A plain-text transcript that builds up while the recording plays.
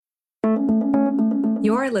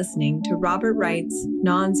You're listening to Robert Wright's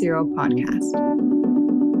Non-Zero Podcast.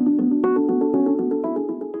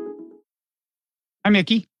 Hi,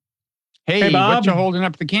 Mickey. Hey, Bob. what you holding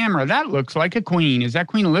up the camera? That looks like a queen. Is that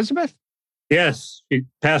Queen Elizabeth? Yes, she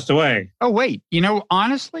passed away. Oh, wait.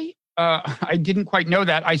 Honestly, I didn't quite know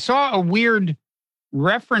that. I saw a weird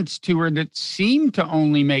reference to her that seemed to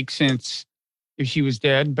only make sense if she was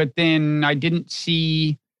dead, but then I didn't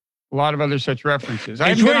see a lot of other such references. I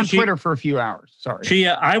haven't been on Twitter for a few hours. Sorry.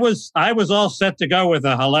 I was all set to go with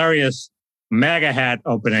a hilarious MAGA hat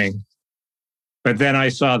opening, but then I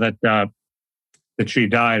saw that she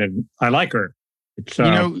died, and I like her. It's,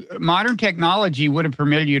 modern technology would have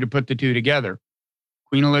permitted you to put the two together.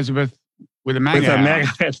 Queen Elizabeth with a MAGA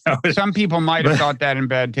hat. Some people might have thought that in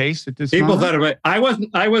bad taste at this moment. Thought about. I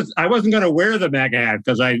wasn't going to wear the MAGA hat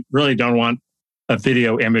because I really don't want a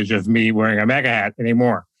video image of me wearing a MAGA hat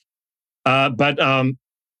anymore. But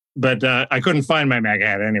I couldn't find my MAGA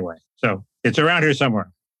hat anyway, so it's around here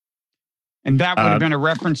somewhere. And that would have been a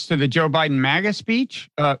reference to the Joe Biden MAGA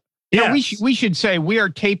speech. Yeah, we should say we are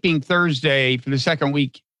taping Thursday for the second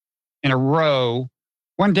week in a row.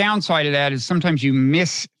 One downside of that is sometimes you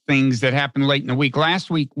miss things that happen late in the week. Last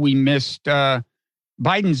week we missed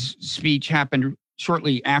Biden's speech happened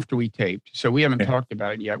shortly after we taped, so we haven't talked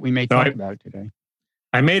about it yet. We may talk about it today.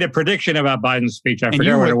 I made a prediction about Biden's speech. I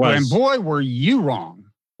forget what it was. And boy, were you wrong.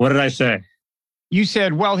 What did I say? You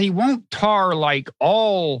said, well, he won't tar like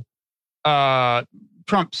all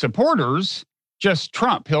Trump supporters, just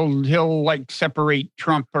Trump. He'll like separate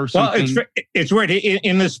Trump or something. Well, it's weird.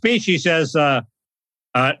 In the speech, he says,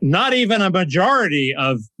 not even a majority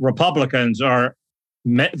of Republicans are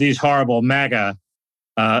these horrible MAGA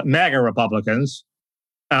Republicans.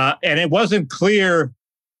 And it wasn't clear.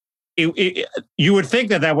 You would think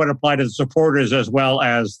that would apply to the supporters as well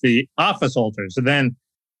as the office holders. And then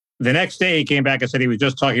the next day he came back and said he was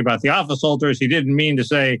just talking about the office holders. He didn't mean to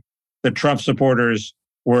say that Trump supporters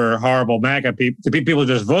were horrible MAGA people. The people who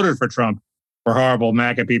just voted for Trump were horrible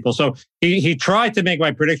MAGA people. So he tried to make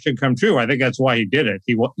my prediction come true. I think that's why he did it.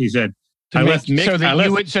 He said, so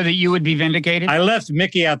that you would be vindicated? I left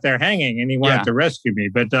Mickey out there hanging and he wanted to rescue me.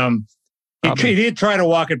 But he did try to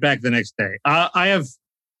walk it back the next day.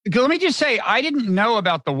 Let me just say, I didn't know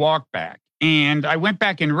about the walk back. And I went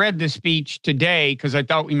back and read the speech today because I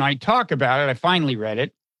thought we might talk about it. I finally read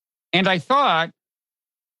it. And I thought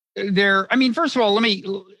first of all,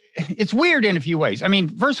 it's weird in a few ways.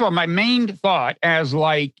 First of all, my main thought as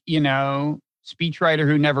speechwriter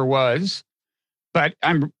who never was, but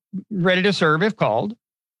I'm ready to serve if called,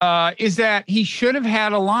 is that he should have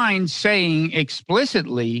had a line saying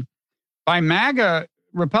explicitly, by MAGA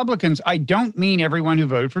Republicans, I don't mean everyone who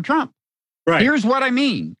voted for Trump. Right. Here's what I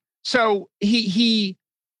mean. So he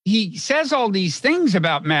says all these things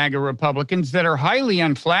about MAGA Republicans that are highly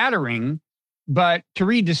unflattering, but to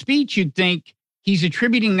read the speech, you'd think he's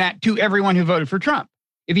attributing that to everyone who voted for Trump.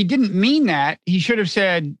 If he didn't mean that, he should have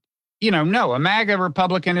said, no, a MAGA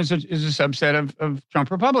Republican is a subset of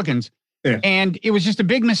Trump Republicans. Yeah. And it was just a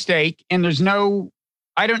big mistake. And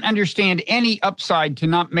I don't understand any upside to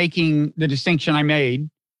not making the distinction I made.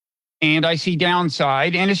 And I see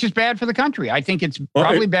downside, and it's just bad for the country. I think it's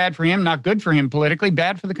probably bad for him, not good for him politically,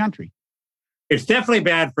 bad for the country. It's definitely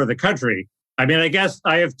bad for the country. I guess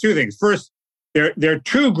I have two things. First, there are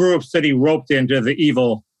two groups that he roped into the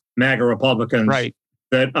evil MAGA Republicans, right,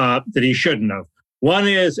 that he shouldn't have. One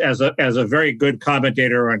is, as a very good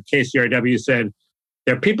commentator on KCRW said,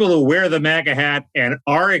 there are people who wear the MAGA hat and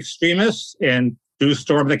are extremists and do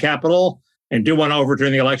storm the Capitol and do want to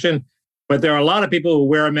overturn the election. But there are a lot of people who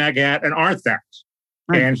wear a MAGA hat and aren't that.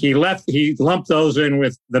 Right. And he lumped those in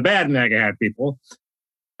with the bad MAGA hat people.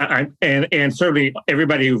 And certainly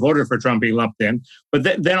everybody who voted for Trump he lumped in. But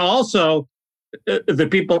then also the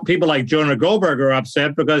people like Jonah Goldberg are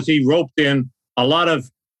upset because he roped in a lot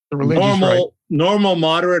of normal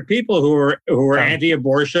moderate people who were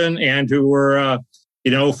anti-abortion and who were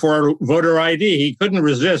for voter ID. He couldn't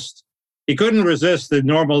resist the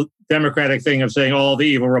normal Democratic thing of saying all the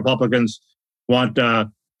evil Republicans want to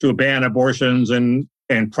ban abortions and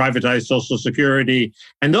privatize Social Security.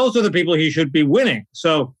 And those are the people he should be winning.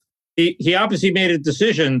 So he obviously made a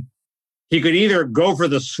decision. He could either go for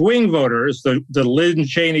the swing voters, the Lynn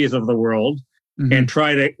Cheneys of the world, and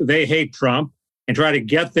they hate Trump, and try to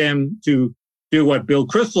get them to do what Bill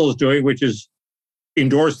Kristol is doing, which is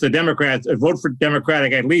endorse the Democrats, vote for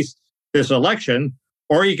Democratic at least this election,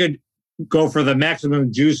 or he could go for the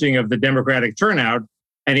maximum juicing of the Democratic turnout.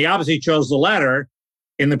 And he obviously chose the latter,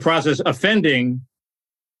 in the process offending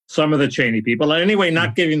some of the Cheney people. And anyway,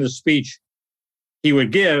 not giving the speech he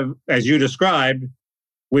would give, as you described,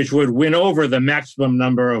 which would win over the maximum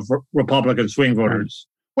number of Republican swing voters.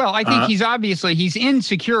 Well, I think he's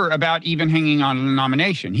insecure about even hanging on to the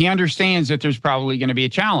nomination. He understands that there's probably going to be a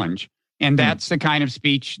challenge. And that's the kind of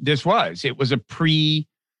speech this was. It was a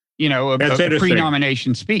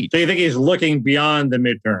pre-nomination speech. So you think he's looking beyond the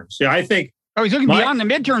midterms? Yeah, I think. Oh, he's looking beyond the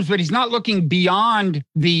midterms, but he's not looking beyond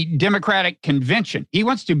the Democratic convention. He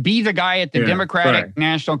wants to be the guy at the Democratic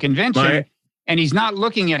National Convention, and he's not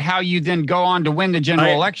looking at how you then go on to win the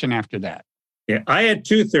general election after that. Yeah, I had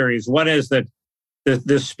two theories. One is that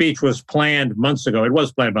this speech was planned months ago. It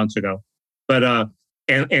was planned months ago, but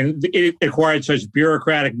and it acquired such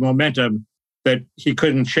bureaucratic momentum that he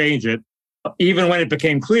couldn't change it, even when it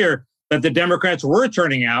became clear that the Democrats were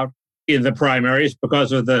turning out in the primaries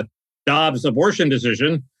because of the Dobbs abortion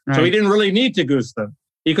decision. Right. So he didn't really need to goose them.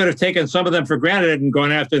 He could have taken some of them for granted and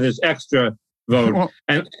gone after this extra vote. Well,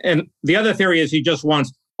 and the other theory is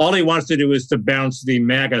all he wants to do is to bounce the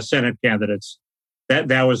MAGA Senate candidates.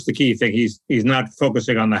 That was the key thing. He's not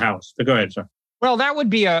focusing on the House. But go ahead, sir. Well, that would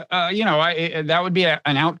be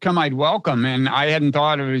an outcome I'd welcome, and I hadn't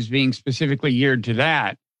thought of it as being specifically geared to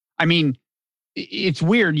that. I mean, it's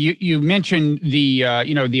weird. You mentioned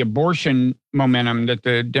the abortion momentum that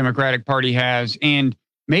the Democratic Party has, and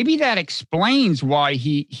maybe that explains why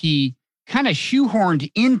he kind of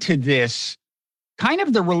shoehorned into this kind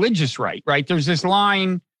of the religious right. Right? There's this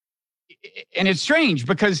line, and it's strange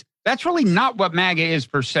because that's really not what MAGA is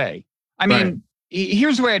per se. I mean,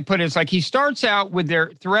 here's the way I'd put it. It's like he starts out with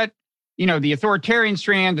their threat, the authoritarian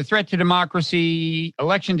strand, the threat to democracy,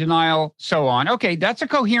 election denial, so on. Okay, that's a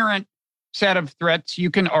coherent set of threats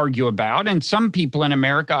you can argue about. And some people in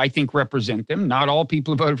America, I think, represent them. Not all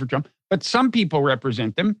people who voted for Trump, but some people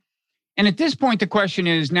represent them. And at this point, the question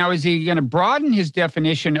is, now, is he going to broaden his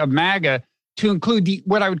definition of MAGA to include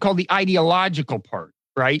what I would call the ideological part,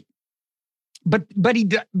 right? But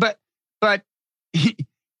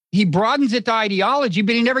he broadens it to ideology,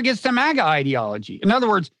 but he never gets to MAGA ideology. In other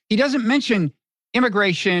words, he doesn't mention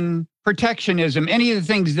immigration, protectionism, any of the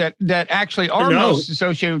things that actually are most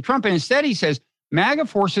associated with Trump. And instead, he says MAGA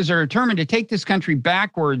forces are determined to take this country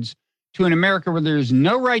backwards to an America where there's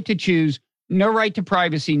no right to choose, no right to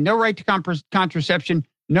privacy, no right to contraception,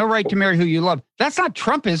 no right to marry who you love. That's not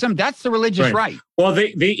Trumpism. That's the religious right. Well,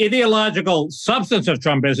 the ideological substance of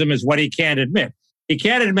Trumpism is what he can't admit. He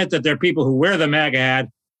can't admit that there are people who wear the MAGA hat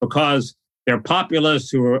because they're populists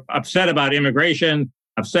who are upset about immigration,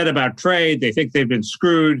 upset about trade. They think they've been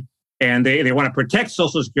screwed, and they want to protect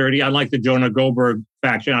Social Security, unlike the Jonah Goldberg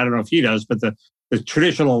faction. I don't know if he does, but the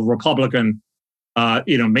traditional Republican,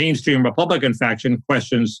 mainstream Republican faction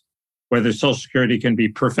questions whether Social Security can be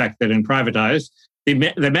perfected and privatized. The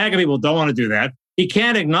MAGA people don't want to do that. He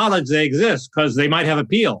can't acknowledge they exist because they might have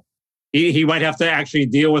appeal. He might have to actually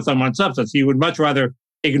deal with them on substance. He would much rather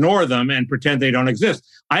ignore them and pretend they don't exist.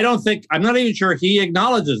 I'm not even sure he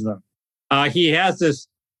acknowledges them. He has this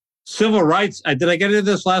civil rights. Did I get into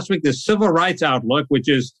this last week? This civil rights outlook, which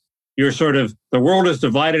is the world is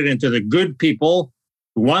divided into the good people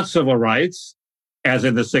who want civil rights, as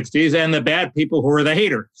in the 60s, and the bad people who are the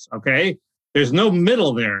haters. Okay. There's no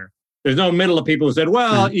middle there. There's no middle of people who said,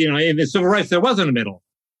 well, in the civil rights, there wasn't a middle.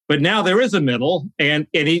 But now there is a middle, and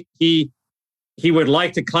he would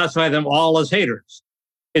like to classify them all as haters.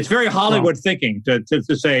 It's very Hollywood thinking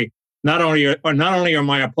to say not only are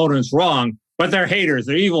my opponents wrong, but they're haters.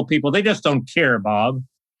 They're evil people. They just don't care, Bob.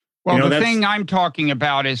 Well, the thing I'm talking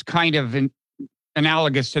about is kind of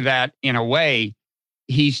analogous to that in a way.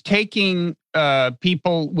 He's taking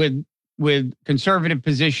people with conservative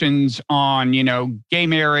positions on, gay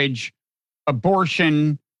marriage,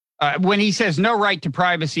 abortion. When he says no right to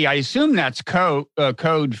privacy, I assume that's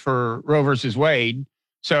code for Roe versus Wade.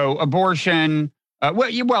 So abortion.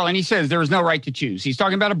 And he says there is no right to choose. He's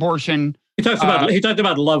talking about abortion. He talked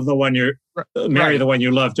about love the one you marry the one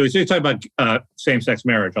you love too. So he's talking about same-sex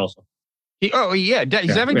marriage also. He's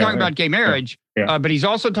talking about gay marriage, but he's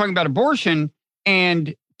also talking about abortion,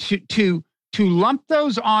 and to lump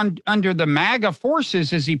those on under the MAGA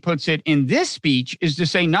forces, as he puts it in this speech, is to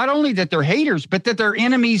say not only that they're haters, but that they're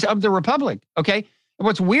enemies of the republic. Okay, and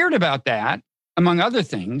what's weird about that, among other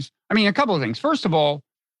things, a couple of things. First of all,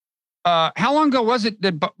 how long ago was it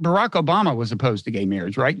that Barack Obama was opposed to gay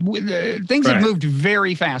marriage, right? Things have moved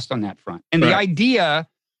very fast on that front. And the idea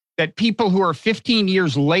that people who are 15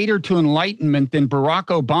 years later to enlightenment than Barack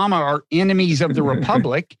Obama are enemies of the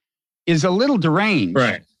republic is a little deranged.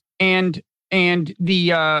 Right. And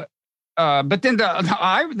but then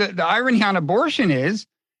the irony on abortion is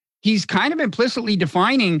he's kind of implicitly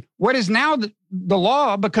defining what is now the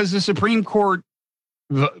law, because the Supreme Court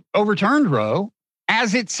overturned Roe,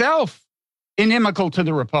 as itself inimical to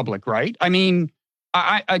the republic, right? I mean,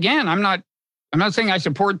 I'm not saying I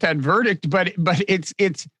support that verdict, but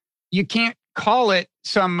it's you can't call it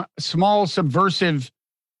some small subversive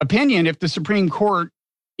opinion if the Supreme Court,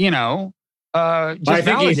 just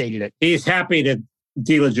validated it. He's happy to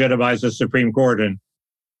delegitimize the Supreme Court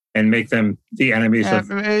and make them the enemies of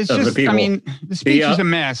the people. I mean, the speech is a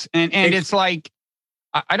mess, and it's like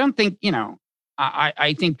I don't think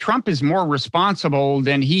I think Trump is more responsible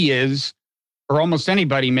than he is, or almost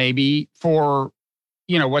anybody maybe, for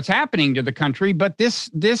what's happening to the country. But this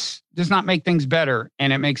does not make things better,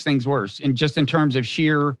 and it makes things worse. And just in terms of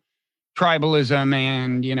sheer tribalism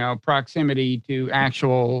and proximity to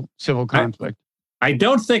actual civil conflict. I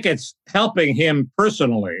don't think it's helping him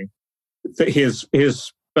personally. His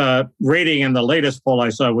rating in the latest poll I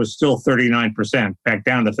saw was still 39%, back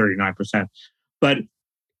down to 39%. But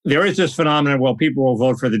there is this phenomenon where people will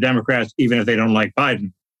vote for the Democrats even if they don't like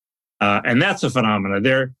Biden. And that's a phenomenon.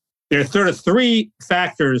 There are sort of three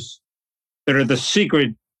factors that are the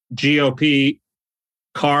secret GOP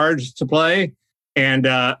cards to play, and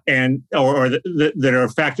that are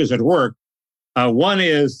factors at work. One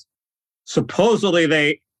is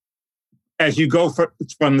supposedly as you go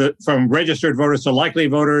from registered voters to likely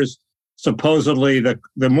voters, supposedly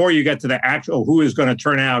the more you get to the actual who is going to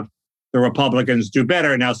turn out, the Republicans do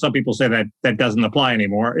better. Now, some people say that doesn't apply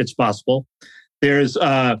anymore. It's possible. There's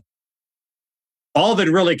all that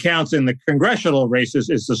really counts in the congressional races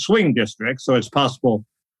is the swing district. So it's possible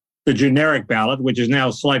the generic ballot, which is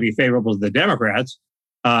now slightly favorable to the Democrats,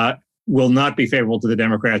 will not be favorable to the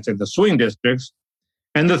Democrats in the swing districts.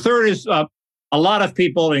 And the third is a lot of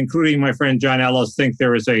people, including my friend John Ellis, think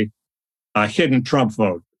there is a hidden Trump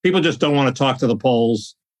vote. People just don't want to talk to the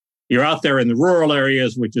polls. You're out there in the rural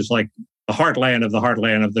areas, which is like the heartland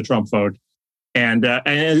of the Trump vote.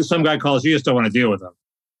 And some guy calls, you just don't want to deal with them.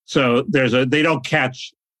 So they don't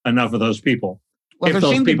catch enough of those people. Well, if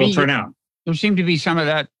those people turn out. There seemed to be some of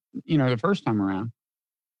that, the first time around.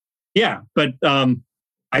 Yeah, but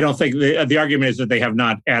I don't think the argument is that they have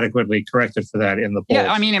not adequately corrected for that in the polls.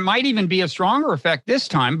 Yeah, I mean, it might even be a stronger effect this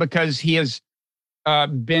time because he has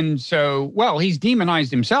been he's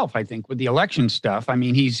demonized himself, I think, with the election stuff. I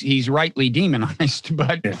mean, he's rightly demonized,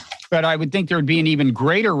 but I would think there would be an even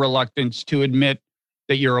greater reluctance to admit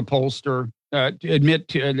that you're a pollster, that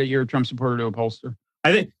you're a Trump supporter to a pollster.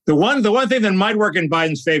 I think the one thing that might work in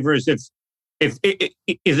Biden's favor is is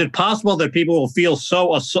it possible that people will feel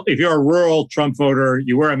if you're a rural Trump voter,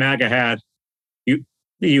 you wear a MAGA hat, you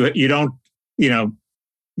don't, you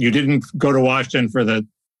didn't go to Washington for the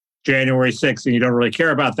January 6th and you don't really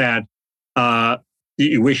care about that.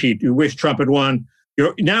 You wish Trump had won.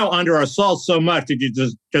 You're now under assault so much that you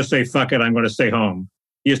just say, fuck it, I'm going to stay home.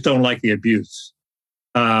 You just don't like the abuse.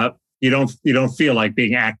 You don't feel like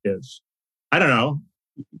being active. I don't know.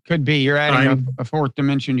 Could be. You're adding a fourth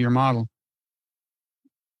dimension to your model.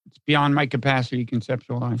 It's beyond my capacity to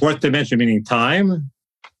conceptualize. Fourth dimension meaning time?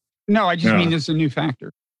 No, I just mean this is a new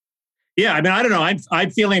factor. Yeah, I mean, I don't know.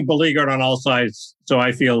 I'm feeling beleaguered on all sides, so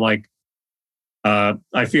I feel like I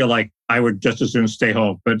would just as soon stay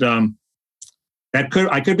home. But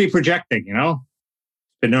I could be projecting. It's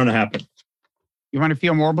been known to happen. You want to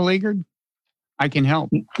feel more beleaguered? I can help.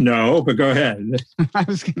 No, but go ahead. I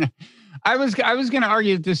was gonna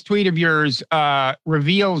argue that this tweet of yours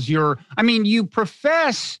reveals you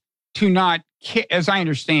profess to not, as I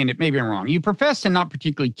understand it, maybe I'm wrong. You profess to not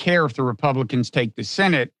particularly care if the Republicans take the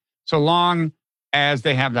Senate, so long as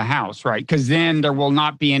they have the House, right? Because then there will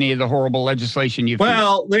not be any of the horrible legislation you.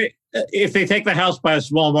 Well, if they take the House by a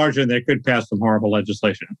small margin, they could pass some horrible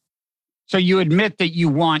legislation. So you admit that you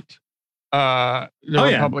want the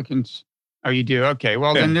Republicans. Oh, you do? Okay.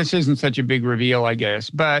 Well, then this isn't such a big reveal, I guess.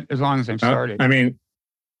 But as long as I've started. I mean,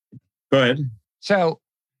 go ahead. So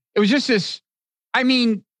it was just this. I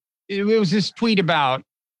mean, it was this tweet about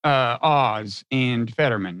Oz and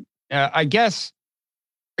Fetterman. I guess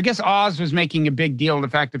Oz was making a big deal of the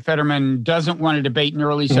fact that Fetterman doesn't want to debate in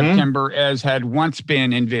early September as had once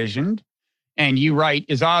been envisioned. And you write,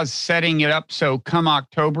 is Oz setting it up so come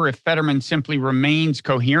October, if Fetterman simply remains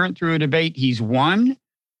coherent through a debate, he's won?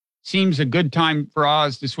 Seems a good time for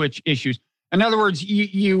Oz to switch issues. In other words,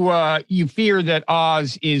 you fear that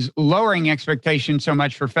Oz is lowering expectations so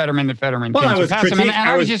much for Fetterman that Fetterman can surpass him. And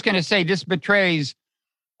I was just going to say this betrays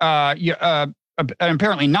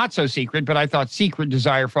apparently not so secret, but I thought secret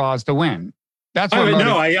desire for Oz to win. That's what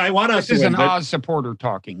I want us to win. This is an Oz supporter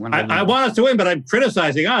talking. I want us to win, but I'm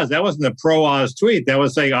criticizing Oz. That wasn't a pro-Oz tweet. That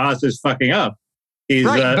was saying Oz is fucking up.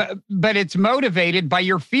 Right, but it's motivated by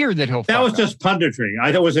your fear that he'll. That was just punditry.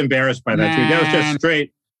 I was embarrassed by that tweet. That was just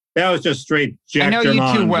straight. that was just straight Jack I know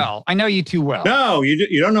Germond. you too well. I know you too well. No,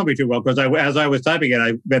 you don't know me too well because as I was typing it,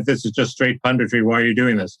 I bet this is just straight punditry. Why are you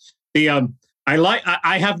doing this? I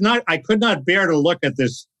could not bear to look at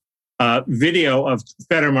this video of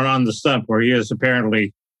Fetterman on the stump where he is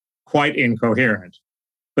apparently quite incoherent.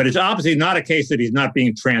 But it's obviously not a case that he's not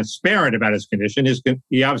being transparent about his condition.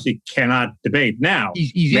 He obviously cannot debate now.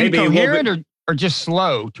 He's incoherent or just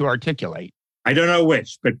slow to articulate? I don't know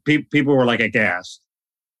which, but people were like aghast.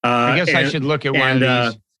 I guess I should look at one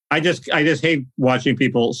of these. I just hate watching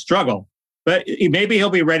people struggle. But maybe he'll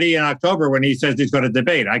be ready in October when he says he's going to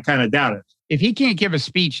debate. I kind of doubt it. If he can't give a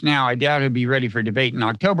speech now, I doubt he'll be ready for debate in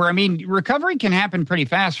October. I mean, recovery can happen pretty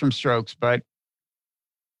fast from strokes, but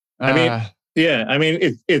it's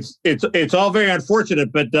all very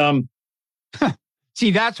unfortunate, but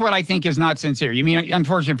see, that's what I think is not sincere. You mean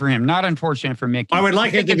unfortunate for him, not unfortunate for Mickey. I would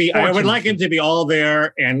like him to be all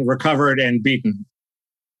there and recovered and beaten.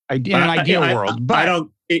 In an ideal world, but I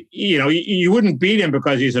don't. You wouldn't beat him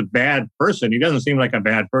because he's a bad person. He doesn't seem like a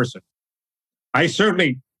bad person. I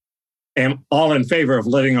certainly am all in favor of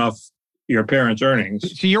living off your parents'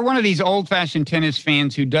 earnings. So you're one of these old-fashioned tennis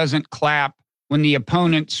fans who doesn't clap when the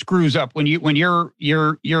opponent screws up. When your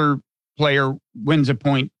player wins a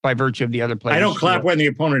point by virtue of the other player. I don't clap when the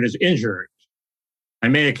opponent is injured. I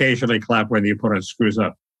may occasionally clap when the opponent screws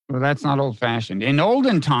up. Well, that's not old-fashioned. In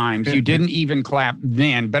olden times, you didn't even clap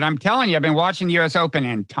then. But I'm telling you, I've been watching the U.S. Open,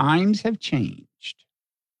 and times have changed.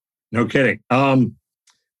 No kidding. Do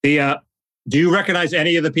you recognize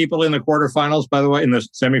any of the people in the quarterfinals, by the way, in the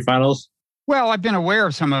semifinals? Well, I've been aware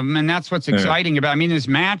of some of them, and that's what's exciting about. I mean, this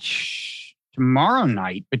match tomorrow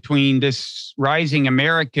night between this rising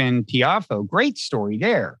American Tiafoe, great story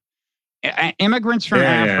there. Immigrants from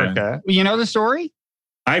Africa. Yeah. You know the story?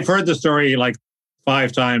 I've heard the story like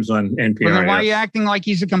 5 times on NPR. Well, then why are you acting like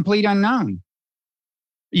he's a complete unknown?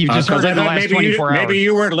 You've just heard it the last 24 hours. Maybe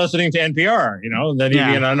you weren't listening to NPR, then he'd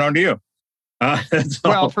be an unknown to you.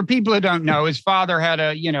 Well, for people who don't know, his father had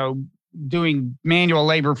doing manual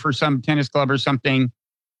labor for some tennis club or something.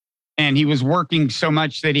 And he was working so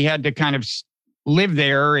much that he had to kind of live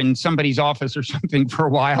there in somebody's office or something for a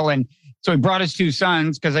while. And so he brought his 2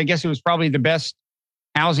 sons because I guess it was probably the best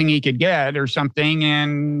housing he could get or something,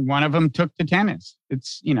 and one of them took to tennis.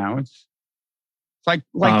 It's like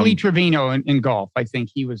Lee Trevino in golf. I think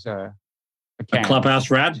he was a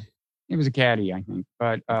clubhouse rat. He was a caddy, I think.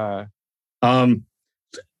 But well,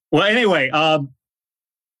 anyway,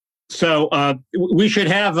 so we should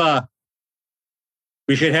have a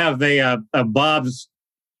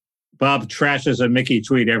Bob trashes a Mickey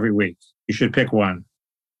tweet every week. You should pick one.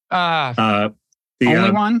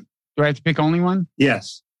 Only one? Do I have to pick only one?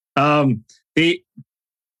 Yes. Anyway,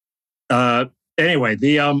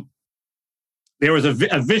 there was a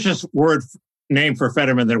vicious word name for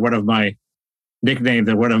Fetterman that one of my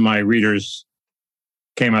readers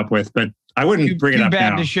came up with, but I wouldn't bring it up now.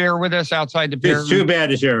 Too bad to share with us outside the paragraph? It's too bad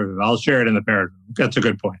to share. I'll share it in the paragraph. That's a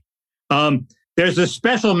good point. There's a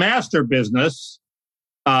special master business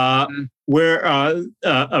where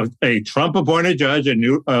a Trump-appointed judge,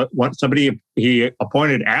 somebody he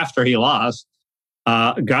appointed after he lost,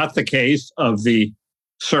 got the case of the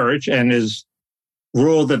search and is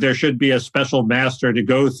ruled that there should be a special master to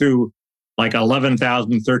go through like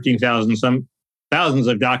 11,000, 13,000, some thousands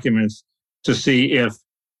of documents to see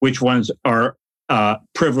which ones are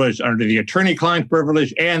privileged under the attorney-client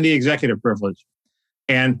privilege and the executive privilege.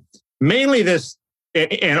 And mainly this,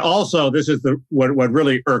 and also this is what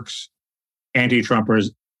really irks anti-Trumpers,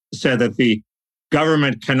 said that the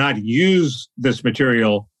government cannot use this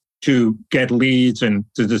material to get leads and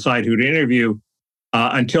to decide who to interview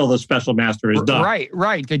until the special master is done.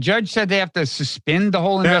 Right. The judge said they have to suspend the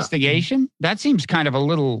whole investigation? That seems kind of a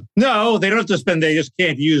little... No, they don't have to suspend. They just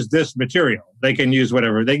can't use this material. They can use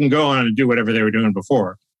whatever. They can go on and do whatever they were doing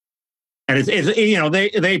before. And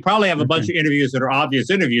they probably have a bunch of interviews that are obvious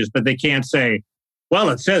interviews, but they can't say, well,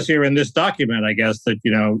 it says here in this document, I guess, that,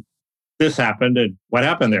 this happened and what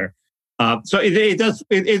happened there. So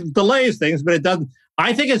it delays things, but it doesn't.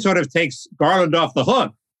 I think it sort of takes Garland off the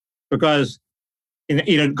hook because,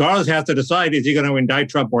 Garland has to decide, is he going to indict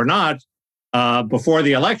Trump or not before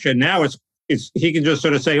the election? Now he can just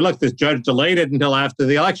sort of say, look, this judge delayed it until after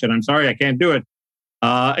the election. I'm sorry, I can't do it.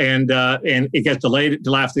 And it gets delayed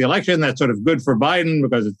until after the election. That's sort of good for Biden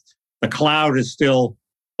because the cloud is still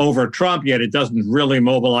over Trump, yet it doesn't really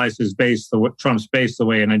mobilize his base, Trump's base, the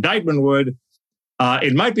way an indictment would.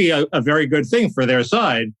 It might be a very good thing for their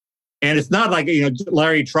side. And it's not like,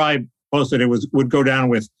 Larry Tribe posted it would go down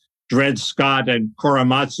with Dred Scott and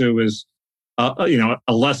Korematsu as,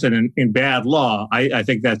 a lesson in bad law. I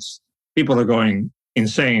think people are going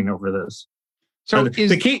insane over this. So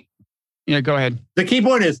the key. Yeah, go ahead. The key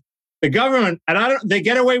point is the government, and they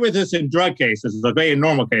get away with this in drug cases, okay, in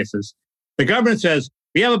normal cases. The government says,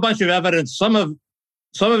 we have a bunch of evidence, some of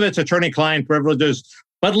it's attorney-client privileges,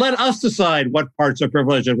 but let us decide what parts are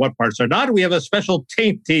privileged and what parts are not. We have a special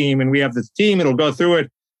tape team, and we have this team, it'll go through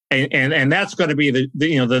it, and that's going to be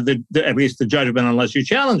the at least the judgment unless you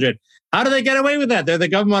challenge it. How do they get away with that? They're the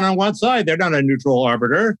government on one side. They're not a neutral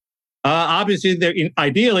arbiter. Obviously,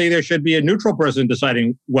 ideally, there should be a neutral person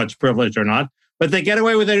deciding what's privileged or not, but they get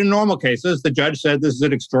away with it in normal cases. The judge said this is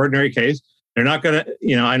an extraordinary case. They're not going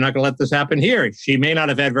to, I'm not going to let this happen here. She may not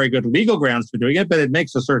have had very good legal grounds for doing it, but it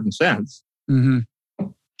makes a certain sense. Mm-hmm.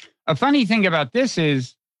 A funny thing about this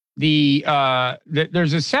is there's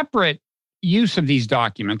a separate use of these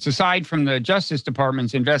documents, aside from the Justice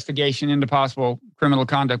Department's investigation into possible criminal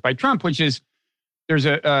conduct by Trump, which is there's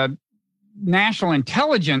a national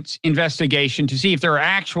intelligence investigation to see if there are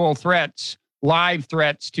actual threats, live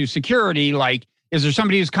threats to security, like is there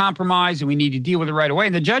somebody who's compromised and we need to deal with it right away?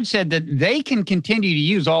 And the judge said that they can continue to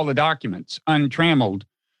use all the documents untrammeled.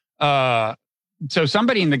 So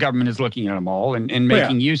somebody in the government is looking at them all and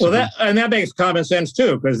making use of them. And that makes common sense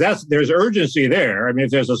too, because there's urgency there. I mean,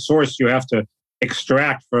 if there's a source you have to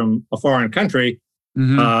extract from a foreign country,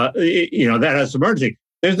 that has some urgency.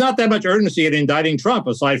 There's not that much urgency in indicting Trump,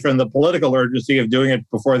 aside from the political urgency of doing it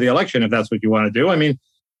before the election, if that's what you want to do. I mean,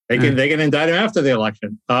 they can indict him after the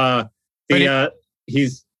election.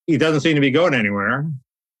 He doesn't seem to be going anywhere.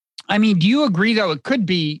 I mean, do you agree, though, it could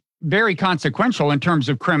be very consequential in terms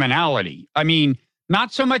of criminality? I mean,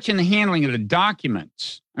 not so much in the handling of the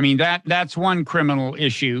documents. I mean, that's one criminal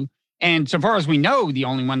issue. And so far as we know, the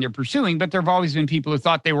only one they're pursuing, but there have always been people who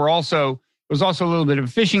thought it was also a little bit of a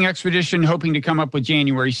fishing expedition, hoping to come up with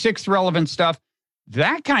January 6th relevant stuff.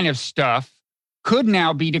 That kind of stuff could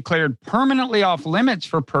now be declared permanently off limits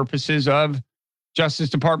for purposes of Justice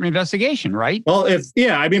Department investigation, right? Well,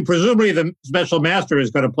 presumably the special master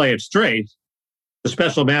is going to play it straight. The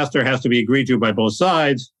special master has to be agreed to by both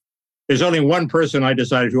sides. There's only one person I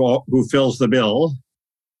decided who fills the bill.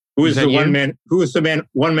 Who is the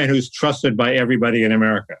one man who's trusted by everybody in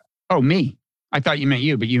America? Oh, me. I thought you meant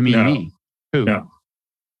you, but you mean me. Who? No.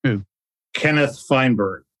 Who? Kenneth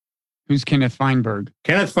Feinberg. Who's Kenneth Feinberg?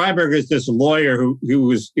 Kenneth Feinberg is this lawyer who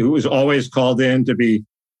was always called in to be.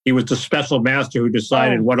 He was the special master who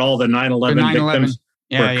decided what all the 9/11 victims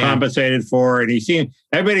were compensated for, and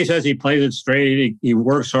everybody says he plays it straight. He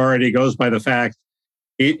works hard. He goes by the facts.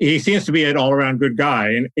 He seems to be an all-around good guy,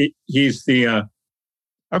 and he's the.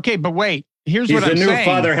 Okay, but wait. He's what I'm saying. He's the new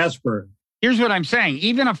Father Hesburgh. Here's what I'm saying.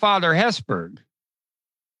 Even a Father Hesburgh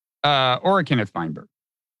or a Kenneth Feinberg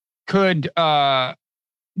could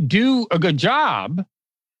do a good job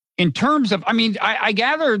in terms of, I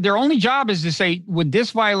gather their only job is to say, would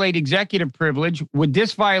this violate executive privilege? Would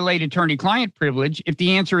this violate attorney-client privilege? If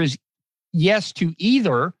the answer is yes to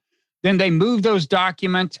either, then they move those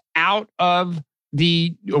documents away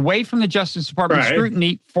from the Justice Department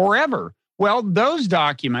scrutiny forever. Well, those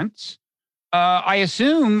documents, I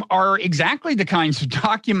assume, are exactly the kinds of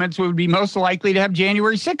documents we would be most likely to have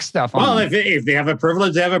January 6th stuff on. Well, if they have a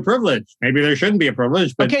privilege, they have a privilege. Maybe there shouldn't be a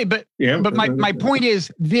privilege. But, okay, but my point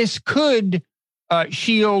is this could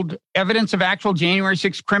shield evidence of actual January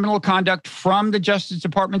 6th criminal conduct from the Justice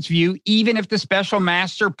Department's view, even if the special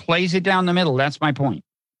master plays it down the middle. That's my point.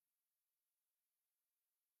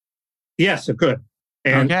 Yes, it could.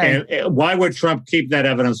 And why would Trump keep that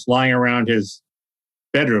evidence lying around his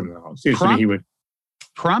bedroom, though? Seems to me he would.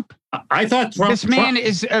 Trump? I thought Trump... This man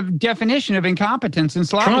is a definition of incompetence and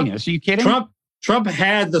sloppiness. Are you kidding? Trump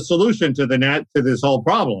had the solution to this whole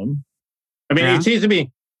problem. I mean, it seems to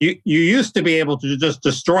me you used to be able to just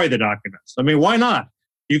destroy the documents. I mean, why not?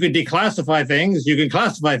 You could declassify things. You can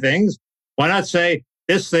classify things. Why not say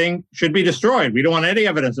this thing should be destroyed? We don't want any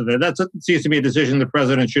evidence of it. That seems to be a decision the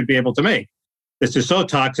president should be able to make. This is so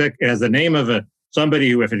toxic. It has the name of somebody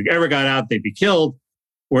who, if it ever got out, they'd be killed.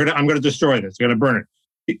 I'm going to destroy this. I'm going to burn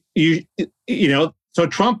it. So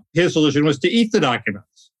Trump, his solution was to eat the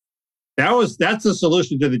documents. That's the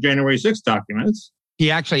solution to the January 6th documents. He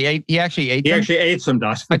actually ate them? He actually ate some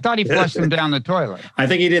documents. I thought he flushed them down the toilet. I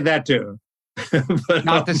think he did that too. But,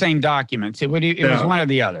 not the same documents. It was one or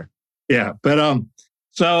the other. Yeah. But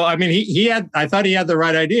so I mean, I thought he had the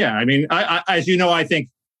right idea. I mean, I as you know, I think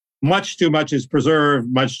much too much is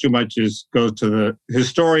preserved. Much too much goes to the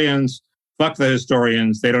historians. Fuck the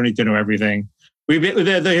historians. They don't need to know everything.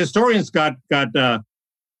 The historians got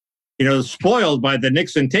spoiled by the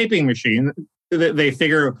Nixon taping machine. They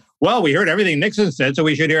figure, well, we heard everything Nixon said, so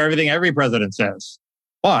we should hear everything every president says.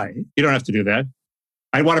 Why? You don't have to do that.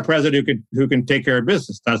 I want a president who can take care of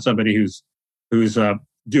business, not somebody who's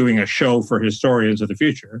doing a show for historians of the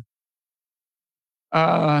future.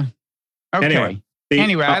 Okay.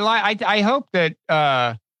 Anyway, I hope that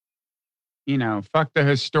fuck the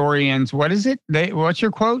historians. What is it? What's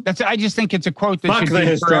your quote? I just think it's a quote that should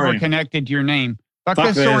be forever connected to your name. Fuck the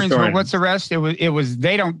historians. But what's the rest? It was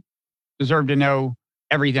they don't deserve to know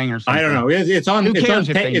everything or something. I don't know. It's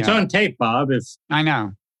on tape, Bob. I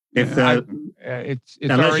know. If it's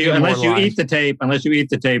unless you eat the tape,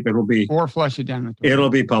 it'll be or flush it down the toilet. It'll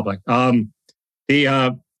be public. I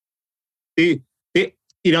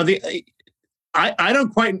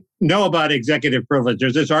don't quite know about executive privilege.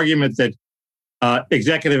 There's this argument that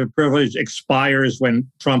executive privilege expires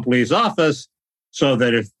when Trump leaves office, so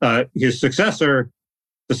that if his successor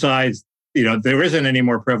decides, there isn't any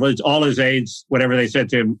more privilege, all his aides, whatever they said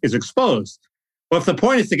to him, is exposed. Well, if the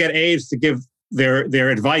point is to get aides to give their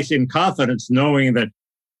advice in confidence, knowing that,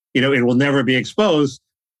 it will never be exposed,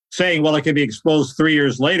 saying, well, it can be exposed 3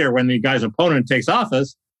 years later when the guy's opponent takes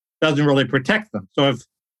office, doesn't really protect them. So if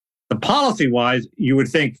the policy-wise, you would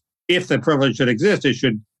think if the privilege should exist, it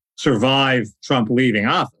should survive Trump leaving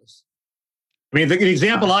office. I mean, the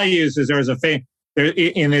example I use is there was a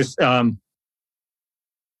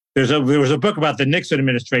book about the Nixon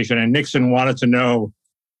administration, and Nixon wanted to know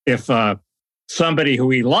if somebody who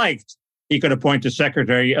he liked, he could appoint as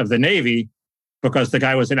Secretary of the Navy, because the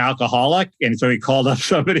guy was an alcoholic. And so he called up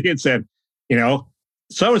somebody and said,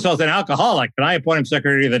 so-and-so's an alcoholic. Can I appoint him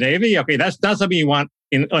Secretary of the Navy? Okay, that's not something you want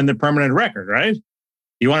on the permanent record, right?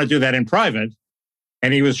 You want to do that in private.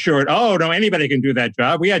 And he was sure, oh, no, anybody can do that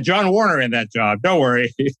job. We had John Warner in that job. Don't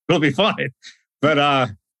worry, it'll be fine.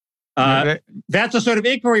 But that's a sort of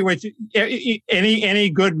inquiry which any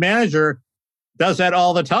good manager does that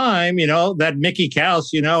all the time. That Mickey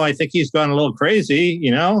Kaus, I think he's gone a little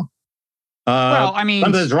crazy, well, I mean,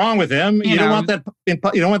 something's wrong with him. You don't want that. You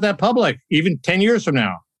don't want that public, even 10 years from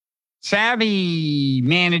now. Savvy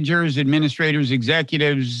managers, administrators,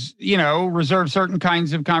 executives, reserve certain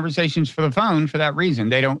kinds of conversations for the phone for that reason.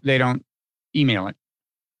 They don't email it.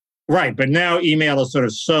 Right, but now email is sort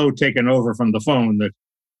of so taken over from the phone that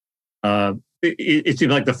it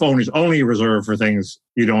seems like the phone is only reserved for things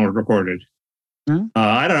you don't want recorded. Hmm?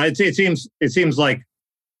 I don't know. It seems like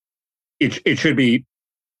it should be.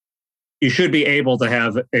 You should be able to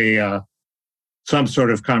have some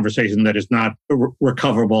sort of conversation that is not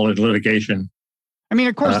recoverable in litigation. I mean,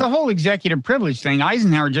 of course, the whole executive privilege thing,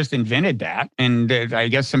 Eisenhower just invented that, and I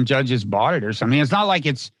guess some judges bought it or something. It's not like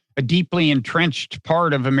it's a deeply entrenched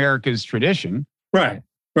part of America's tradition. Right.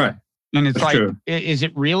 And it's like, true. Is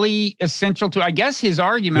it really essential to? I guess his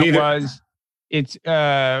argument was it's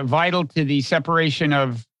vital to the separation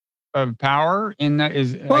of power. I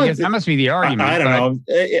guess that must be the argument. I don't know.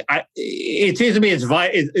 It seems to me it's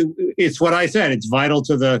what I said. It's vital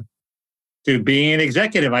to being an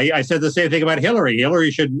executive. I said the same thing about Hillary. Hillary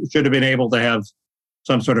should have been able to have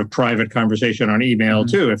some sort of private conversation on email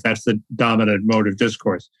too, if that's the dominant mode of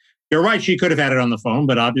discourse. You're right. She could have had it on the phone,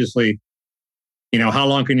 but obviously, how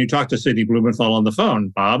long can you talk to Sidney Blumenthal on the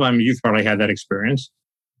phone, Bob? I mean, you've probably had that experiance.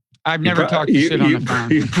 I've never talked to Sid on the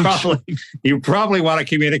phone. You probably want to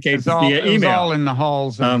communicate via email. It's all in the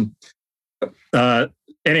halls.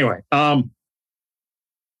 Anyway, the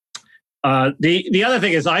other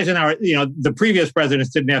thing is Eisenhower. The previous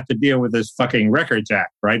presidents didn't have to deal with this fucking Records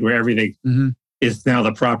Act, right, where everything is now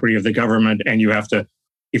the property of the government, and you have to,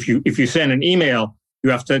 if you send an email,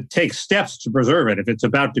 you have to take steps to preserve it. If it's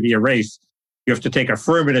about to be erased, you have to take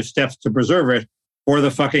affirmative steps to preserve it for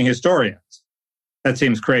the fucking historians. That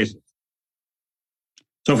seems crazy.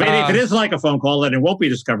 So if it is like a phone call and it won't be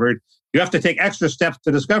discovered, you have to take extra steps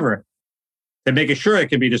to discover it, to make sure it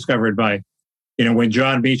can be discovered by, when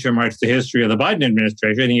John Beecham writes the history of the Biden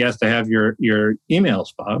administration, he has to have your emails,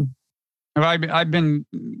 Bob. I've been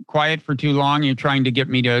quiet for too long. You're trying to get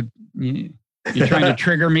me to, you're trying to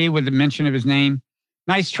trigger me with the mention of his name.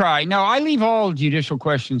 Nice try. No, I leave all judicial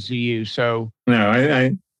questions to you. So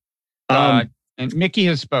no, and Mickey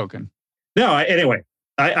has spoken. No, anyway,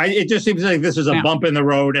 it just seems like this is a bump in the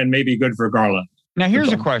road and maybe good for Garland. Now,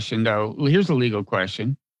 here's a question, though. Here's a legal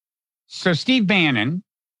question. So Steve Bannon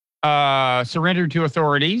surrendered to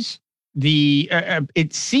authorities.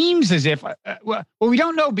 It seems as if, well, we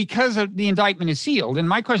don't know because the indictment is sealed. And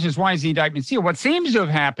my question is, why is the indictment sealed? What seems to have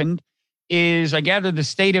happened is, I gather the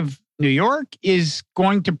state of New York is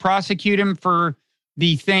going to prosecute him for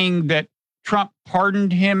the thing that Trump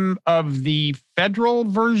pardoned him of the federal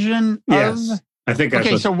version yes, of? I think that's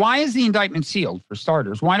okay, so why is the indictment sealed, for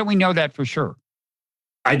starters? Why don't we know that for sure?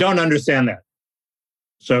 I don't understand that.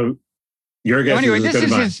 So Your guess anyway, is as good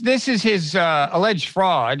as mine. This is his alleged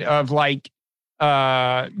fraud of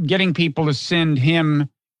getting people to send him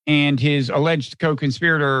and his alleged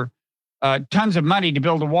co-conspirator tons of money to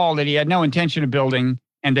build a wall that he had no intention of building,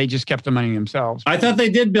 and they just kept the money themselves. I thought they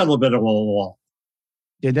did build a bit of a wall.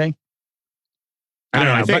 Did they? I don't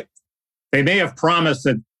know. I think they may have promised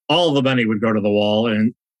that all the money would go to the wall,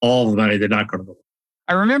 and all the money did not go to the wall.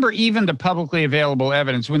 I remember even the publicly available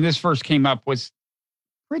evidence when this first came up was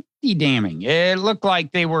pretty damning. It looked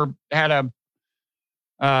like they were playing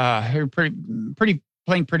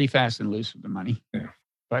pretty fast and loose with the money. Yeah.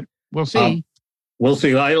 But we'll see. We'll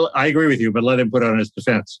see. I agree with you, but let him put on his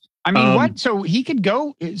defense. I mean, what? So he could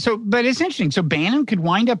go. But it's interesting. So Bannon could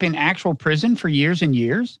wind up in actual prison for years and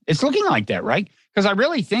years. It's looking like that, right? Because I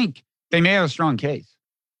really think they may have a strong case.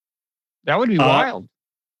 That would be wild.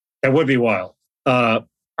 That would be wild.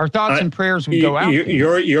 Our thoughts and prayers would go out.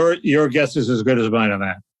 Your guess is as good as mine on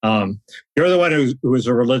that. You're the one who is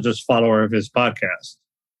a religious follower of his podcast.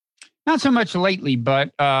 Not so much lately,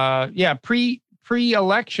 but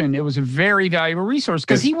pre-election, it was a very valuable resource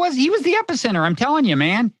because he was the epicenter. I'm telling you,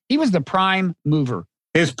 man, he was the prime mover.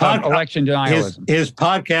 His election denialism. His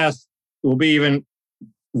podcast will be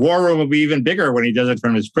War Room will be even bigger when he does it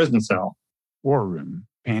from his prison cell. War Room,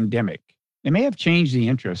 pandemic. They may have changed the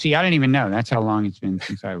intro. See, I didn't even know. That's how long it's been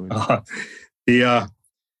since I was.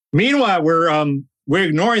 Meanwhile, we're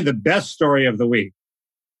ignoring the best story of the week.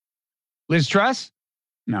 Liz Truss?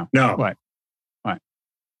 No. What?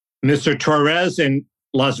 Mr. Torres in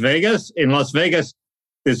Las Vegas. In Las Vegas,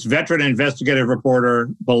 this veteran investigative reporter,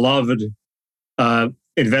 beloved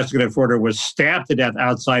investigative reporter, was stabbed to death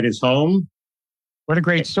outside his home. What a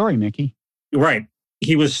great story, Mickey. Right.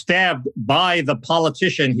 He was stabbed by the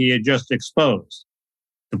politician he had just exposed.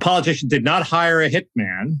 The politician did not hire a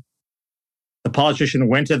hitman. The politician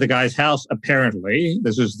went to the guy's house, apparently,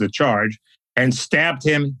 this is the charge, and stabbed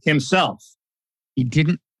him himself. He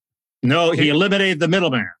didn't? No, he eliminated the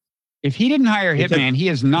middleman. If he didn't hire a hitman, he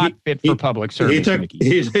is not fit for public service.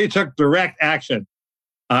 He took direct action.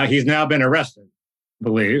 He's now been arrested, I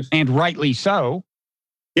believe. And rightly so.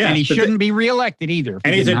 Yes, and he shouldn't be reassumed either.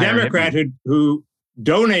 And he's a Democrat who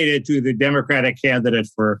donated to the Democratic candidate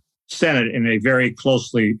for Senate in a very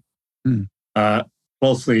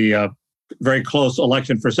very close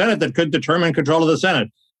election for Senate that could determine control of the Senate.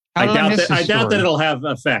 I doubt that it'll have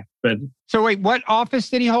effect. But so wait, what office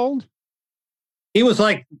did he hold? He was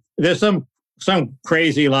there's some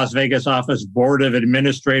crazy Las Vegas office, board of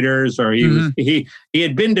administrators, or he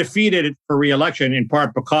had been defeated for re-election in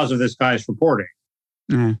part because of this guy's reporting.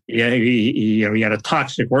 Mm. Yeah, he had a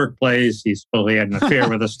toxic workplace. He supposedly had an affair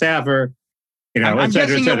with a staffer. I'm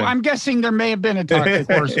guessing there may have been a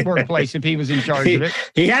toxic workplace if he was in charge of it.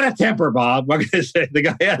 He had a temper, Bob. What can I say? The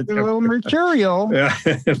guy had a temper. A little mercurial. Yeah.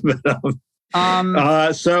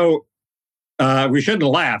 So we shouldn't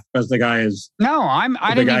laugh because the guy is. No,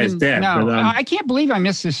 the guy is dead. No, but, I can't believe I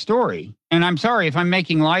missed this story. And I'm sorry if I'm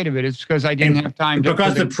making light of it. It's because I didn't have time to.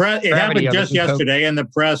 Because the press, it happened just yesterday, and the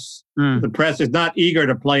press is not eager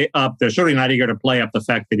to play up. They're certainly not eager to play up the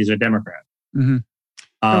fact that he's a Democrat. Mm-hmm.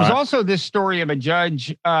 There was also this story of a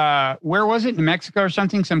judge. Where was it? New Mexico or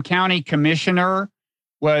something? Some county commissioner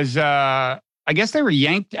was. I guess they were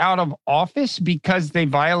yanked out of office because they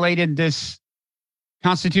violated this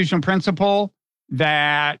constitutional principle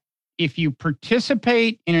that if you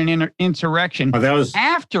participate in an insurrection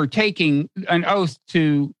after taking an oath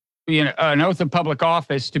to an oath of public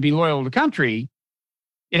office to be loyal to the country,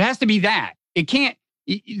 it has to be that. It can't.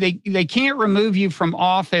 They can't remove you from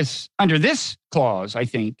office under this clause. I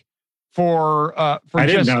think for I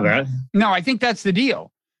didn't know that. No, I think that's the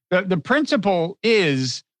deal. The principle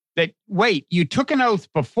is that you took an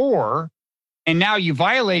oath before, and now you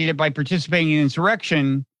violated it by participating in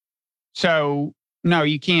insurrection. So no,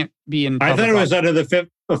 you can't be in. I thought it was under the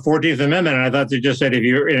 14th Amendment, and I thought they just said if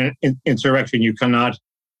you're in an insurrection, you cannot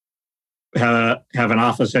have an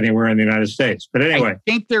office anywhere in the United States. But anyway, I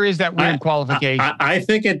think there is that weird qualification. I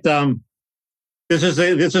think it. This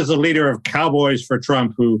is a leader of Cowboys for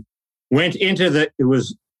Trump who went into who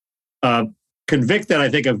was convicted, I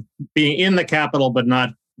think, of being in the Capitol but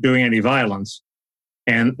not doing any violence,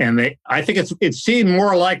 and I think it seemed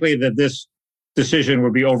more likely that this decision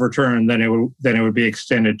would be overturned than it would be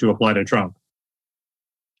extended to apply to Trump.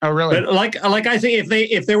 Oh, really? But like I say,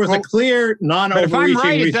 if there was a clear non-overreaching, if I'm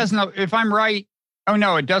right, it doesn't. If I'm right, oh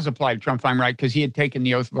no, it does apply to Trump. If I'm right, because he had taken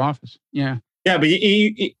the oath of office. Yeah. Yeah, but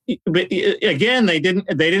again, they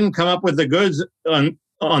didn't come up with the goods on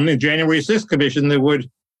the January 6th commission that would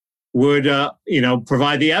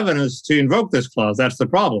provide the evidence to invoke this clause. That's the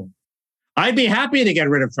problem. I'd be happy to get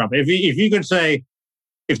rid of Trump if you could say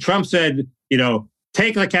if Trump said,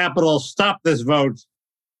 take the Capitol, stop this vote,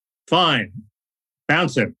 fine,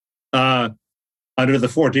 bounce him under the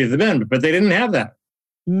 14th Amendment. But they didn't have that.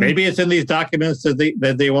 Maybe it's in these documents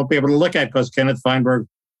that they won't be able to look at because Kenneth Feinberg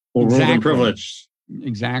will rule them privileged.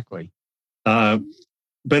 Exactly. But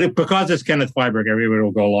because it's Kenneth Feinberg, everybody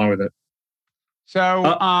will go along with it.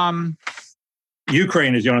 So,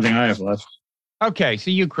 Ukraine is the only thing I have left. Okay,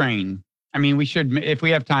 so Ukraine. I mean, we should, if we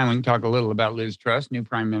have time, we can talk a little about Liz Truss, new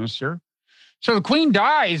prime minister. So the Queen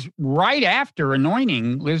dies right after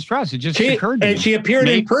anointing Liz Truss. It just occurred to me. And she appeared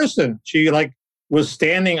in person. She was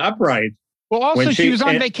standing upright. Well, also she was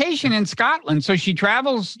on vacation in Scotland, so she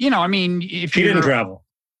travels. If she didn't travel,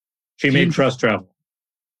 she made Truss travel.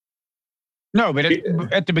 No, but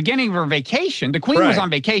at the beginning of her vacation, the Queen was on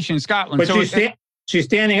vacation in Scotland. But so she's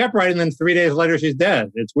standing upright, and then 3 days later she's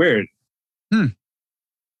dead. It's weird. But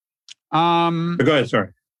go ahead. Sorry.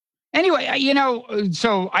 Anyway,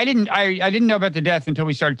 so I didn't know about the death until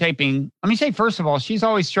we started taping. Let me say, first of all, she's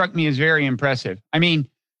always struck me as very impressive. I mean,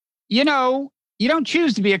 you don't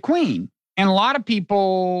choose to be a queen. And a lot of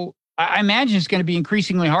people, I imagine it's going to be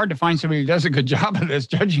increasingly hard to find somebody who does a good job of this,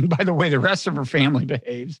 judging by the way the rest of her family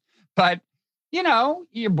behaves. But,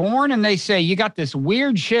 you're born and they say, you got this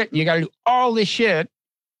weird shit and you got to do all this shit.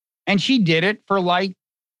 And she did it for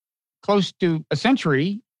close to a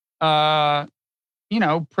century,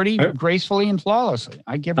 pretty gracefully and flawlessly.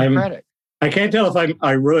 I give her credit. I can't tell if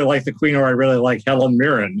I really like the Queen or I really like Helen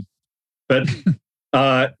Mirren, but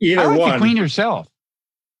either I like one. The Queen herself.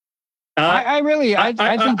 I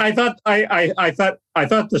thought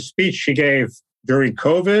the speech she gave during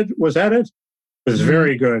COVID was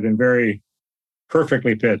very good and very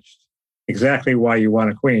perfectly pitched. Exactly why you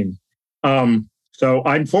want a queen. So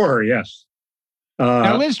I'm for her. Yes.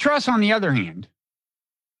 Now Liz Truss, on the other hand.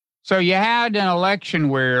 So you had an election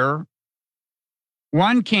where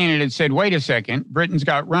one candidate said, wait a second, Britain's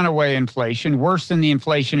got runaway inflation, worse than the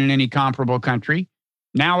inflation in any comparable country.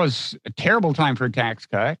 Now is a terrible time for a tax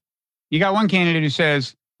cut. You got one candidate who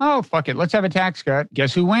says, oh, fuck it, let's have a tax cut.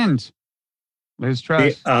 Guess who wins? Liz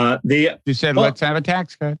Truss. Who said, let's have a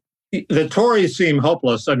tax cut. The Tories seem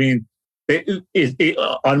hopeless. I mean,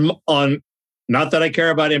 on not that I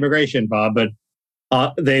care about immigration, Bob, but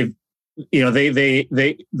the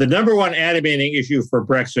number one animating issue for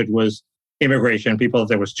Brexit was immigration. People,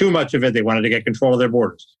 there was too much of it. They wanted to get control of their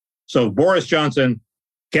borders. So Boris Johnson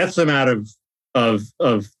gets them out of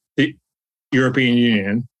the European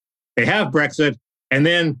Union. They have Brexit, and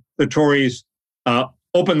then the Tories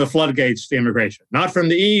open the floodgates to immigration, not from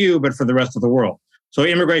the EU, but from the rest of the world. So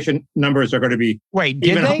immigration numbers are going to be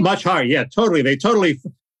much higher. Yeah, totally. They totally fucked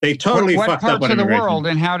up on immigration. What parts of the world,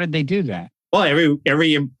 and how did they do that? Well,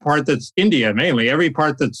 every part that's India, mainly. Every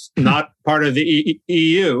part that's not part of the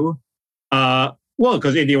EU.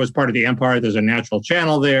 Because India was part of the empire. There's a natural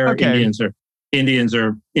channel there. Okay. Indians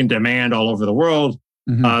are in demand all over the world.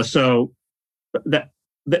 Mm-hmm. So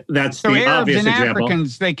that's so the Arabs obvious and example.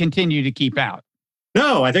 Africans, they continue to keep out.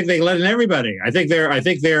 No, I think they let in everybody.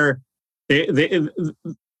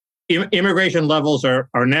 Immigration levels are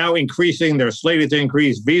now increasing. They're slated to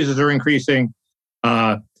increase. Visas are increasing.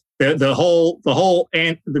 The whole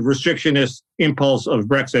the restrictionist impulse of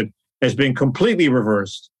Brexit has been completely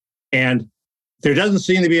reversed, and there doesn't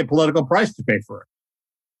seem to be a political price to pay for it.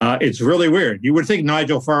 It's really weird. You would think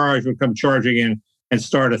Nigel Farage would come charging in and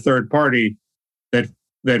start a third party that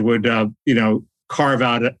would carve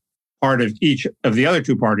out a part of each of the other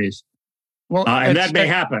two parties. Well, and that may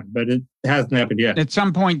happen, but it hasn't happened yet. At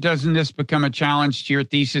some point, doesn't this become a challenge to your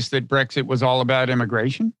thesis that Brexit was all about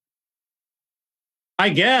immigration? I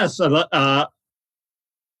guess. But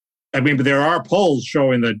there are polls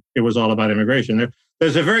showing that it was all about immigration.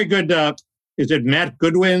 There's a very good, is it Matt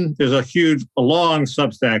Goodwin? There's a long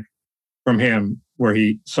Substack from him where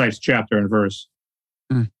he cites chapter and verse,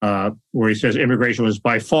 where he says immigration was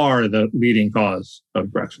by far the leading cause of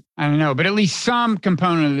Brexit. I don't know, but at least some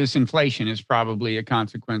component of this inflation is probably a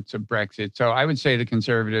consequence of Brexit. So I would say the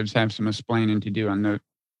Conservatives have some explaining to do on those.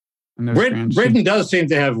 Britain does seem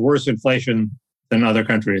to have worse inflation than other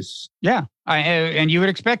countries. Yeah, and you would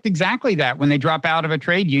expect exactly that when they drop out of a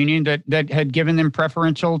trade union that had given them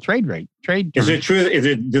preferential trade rate. Is it true?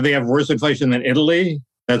 Do they have worse inflation than Italy?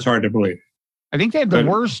 That's hard to believe. I think they have the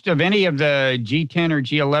worst of any of the G10 or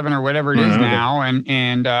G11 or whatever it is now.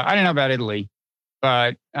 And I don't know about Italy,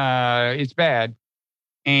 but it's bad.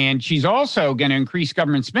 And she's also going to increase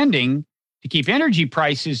government spending to keep energy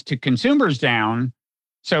prices to consumers down.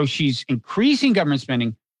 So she's increasing government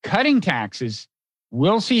spending, cutting taxes.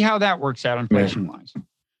 We'll see how that works out inflation-wise.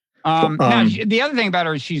 Now, the other thing about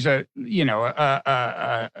her is she's a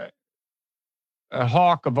a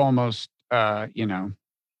hawk of almost,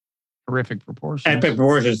 horrific proportions. Epic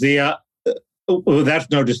proportions. That's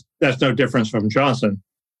no difference from Johnson.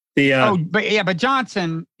 But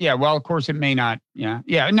Johnson, well, of course it may not.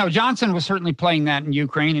 No, Johnson was certainly playing that in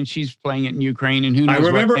Ukraine, and she's playing it in Ukraine, and who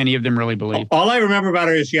knows what any of them really believe. All I remember about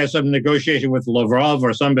her is she had some negotiation with Lavrov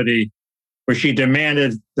or somebody where she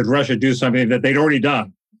demanded that Russia do something that they'd already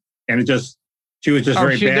done, and she was just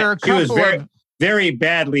very bad. She was very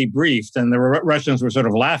badly briefed, and the Russians were sort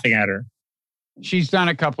of laughing at her. She's done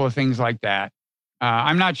a couple of things like that.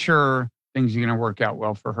 I'm not sure things are going to work out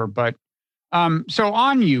well for her, but. So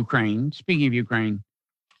on Ukraine, speaking of Ukraine,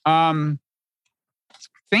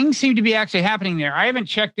 things seem to be actually happening there. I haven't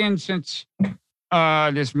checked in since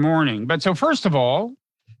this morning. But so first of all,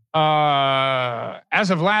 as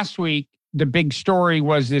of last week, the big story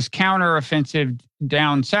was this counteroffensive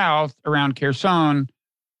down south around Kherson.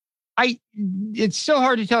 It's still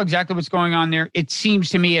hard to tell exactly what's going on there. It seems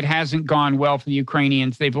to me it hasn't gone well for the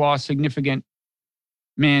Ukrainians. They've lost significant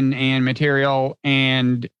men and material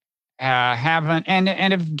and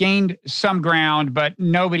have gained some ground, but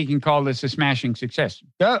nobody can call this a smashing success.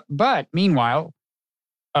 But meanwhile,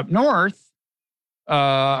 up north,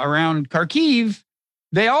 around Kharkiv,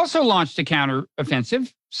 they also launched a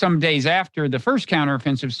counteroffensive some days after the first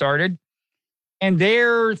counteroffensive started, and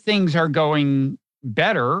there things are going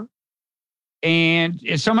better. And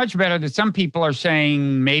it's so much better that some people are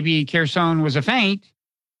saying maybe Kherson was a feint,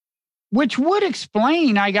 which would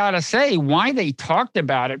explain, I got to say, why they talked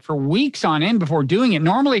about it for weeks on end before doing it.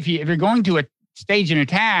 Normally, if you're going to stage an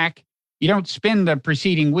attack, you don't spend the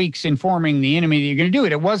preceding weeks informing the enemy that you're going to do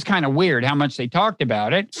it. It was kind of weird how much they talked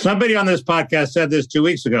about it. Somebody on this podcast said this 2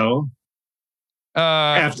 weeks ago.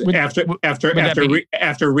 After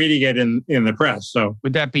reading it in the press. So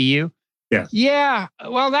would that be you? Yes. Yeah.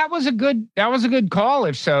 Well, that was a good call.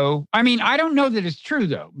 If so, I mean, I don't know that it's true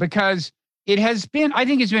though, because I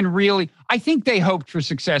think they hoped for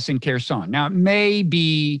success in Kherson. Now, it may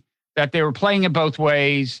be that they were playing it both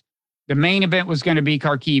ways. The main event was going to be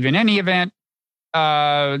Kharkiv in any event.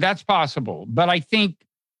 That's possible. But I think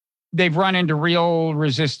they've run into real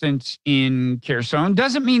resistance in Kherson.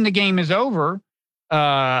 Doesn't mean the game is over.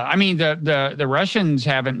 The Russians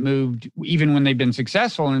haven't moved even when they've been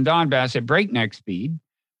successful in Donbass at breakneck speed.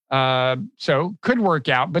 So could work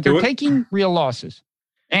out, but they're taking real losses.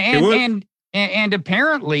 And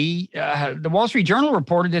apparently, the Wall Street Journal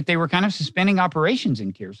reported that they were kind of suspending operations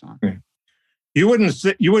in Kherson. You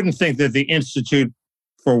wouldn't think that the Institute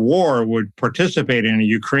for War would participate in a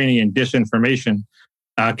Ukrainian disinformation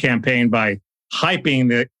campaign by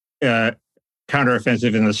hyping the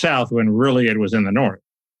counteroffensive in the south when really it was in the north.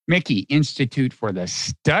 Mickey, Institute for the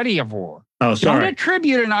Study of War. Oh, sorry. Don't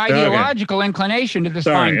attribute an ideological inclination to this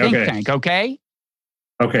fine think tank, okay?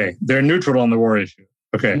 Okay, they're neutral on the war issue.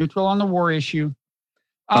 Okay. Neutral on the war issue.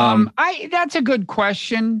 That's a good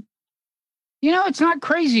question. It's not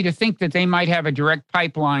crazy to think that they might have a direct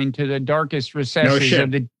pipeline to the darkest recesses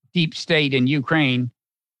of the deep state in Ukraine.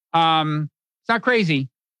 It's not crazy.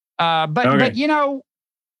 But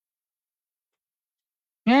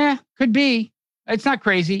could be. It's not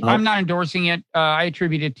crazy. I'm not endorsing it. I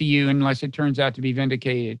attribute it to you unless it turns out to be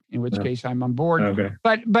vindicated, in which case I'm on board. Okay.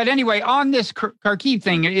 But anyway, on this Kharkiv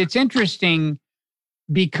thing, it's interesting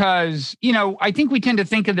because, I think we tend to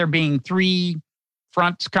think of there being three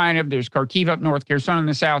fronts, kind of. There's Kharkiv up north, Kherson in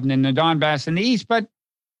the south, and then the Donbass in the east. But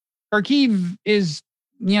Kharkiv is,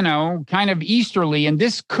 kind of easterly, and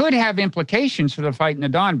this could have implications for the fight in the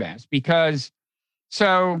Donbass because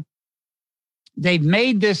they've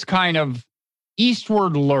made this kind of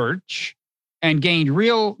eastward lurch and gained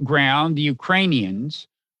real ground, the Ukrainians.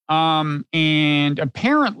 And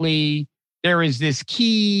apparently there is this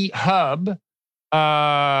key hub,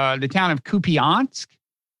 the town of Kupiansk.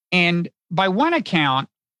 And by one account,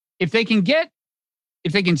 if they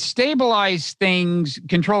can stabilize things,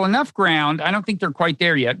 control enough ground, I don't think they're quite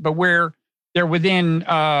there yet, but where they're within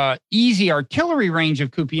easy artillery range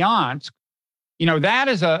of Kupiansk, that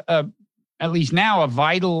is at least now a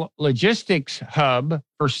vital logistics hub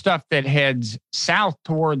for stuff that heads south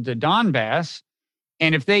toward the Donbass.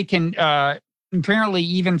 And if they can, apparently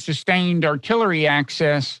even sustained artillery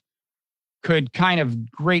access could kind of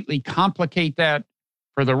greatly complicate that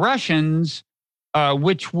for the Russians,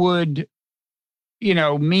 which would,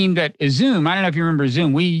 mean that Izum, I don't know if you remember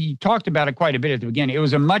Izum, we talked about it quite a bit at the beginning. It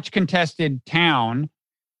was a much contested town.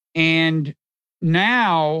 And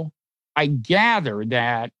now I gather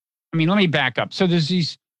that, let me back up. So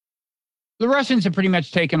the Russians have pretty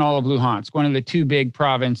much taken all of Luhansk, one of the two big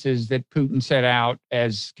provinces that Putin set out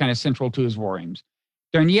as kind of central to his war aims.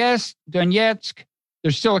 Donetsk,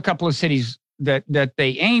 there's still a couple of cities that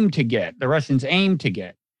they aim to get, the Russians aim to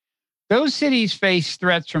get. Those cities face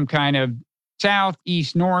threats from kind of south,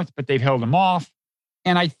 east, north, but they've held them off.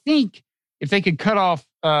 And I think if they could cut off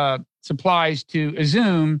supplies to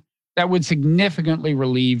Izum, that would significantly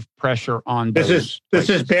relieve pressure on those. This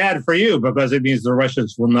is bad for you because it means the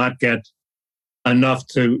Russians will not get enough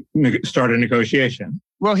to start a negotiation.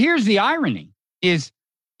 Well, here's the irony: is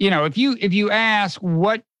if you ask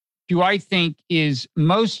what do I think is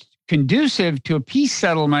most conducive to a peace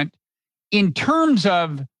settlement in terms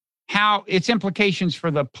of how its implications for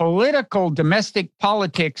the political domestic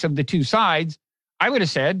politics of the two sides, I would have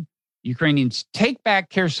said Ukrainians take back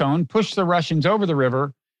Kherson, push the Russians over the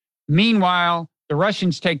river. Meanwhile, the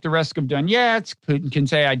Russians take the rest of Donetsk. Putin can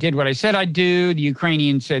say, I did what I said I'd do. The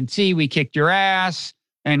Ukrainians said, see, we kicked your ass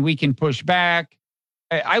and we can push back.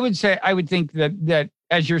 I would think that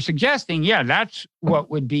as you're suggesting, yeah, that's what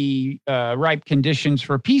would be ripe conditions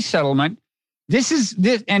for peace settlement. This,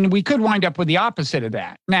 and we could wind up with the opposite of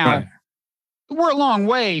that. Now, right. We're a long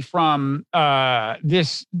way from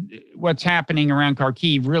what's happening around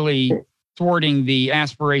Kharkiv really thwarting the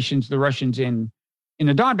aspirations of the Russians in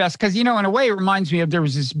the Donbass. Because, in a way, it reminds me of there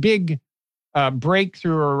was this big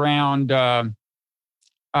breakthrough around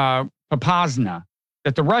Popasna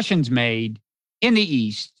that the Russians made in the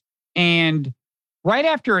East. And right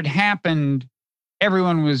after it happened,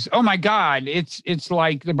 everyone was, oh, my God, it's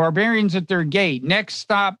like the barbarians at their gate. Next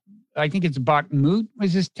stop, I think it's Bakhmut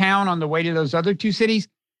was this town on the way to those other two cities.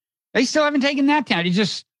 They still haven't taken that town.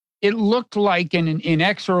 It looked like an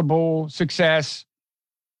inexorable success,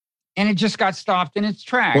 and it just got stopped in its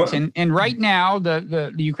tracks. Well, and right now,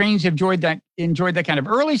 the Ukrainians have enjoyed that kind of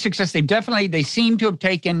early success. They seem to have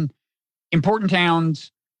taken important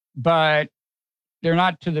towns, but they're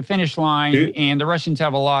not to the finish line, and the Russians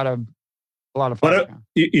have a lot of fun. But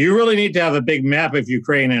you really need to have a big map of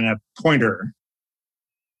Ukraine and a pointer.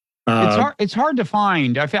 It's hard to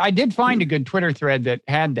find. I did find a good Twitter thread that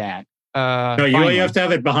had that. No, you have to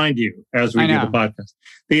have it behind you as we do the podcast.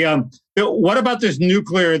 What about this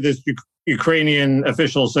Ukrainian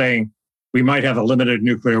official saying we might have a limited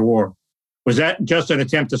nuclear war? Was that just an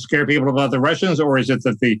attempt to scare people about the Russians, or is it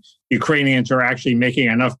that the Ukrainians are actually making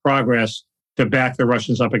enough progress to back the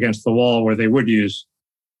Russians up against the wall where they would use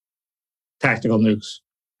tactical nukes?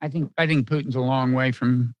 I think Putin's a long way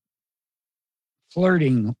from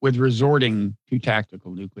flirting with resorting to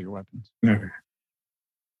tactical nuclear weapons. Okay.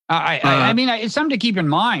 I mean, it's something to keep in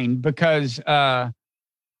mind because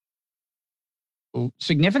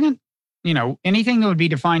significant, anything that would be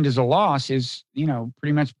defined as a loss is,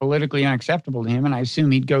 pretty much politically unacceptable to him. And I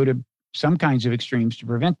assume he'd go to some kinds of extremes to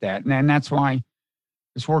prevent that. And that's why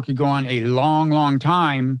this war could go on a long, long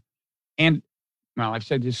time. And, well, I've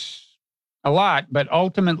said this a lot, but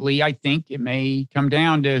ultimately, I think it may come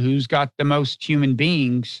down to who's got the most human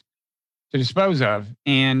beings to dispose of.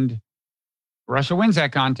 And Russia wins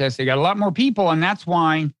that contest. They got a lot more people, and that's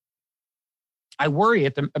why I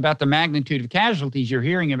worry about the magnitude of casualties you're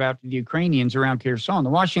hearing about the Ukrainians around Kherson. The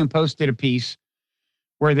Washington Post did a piece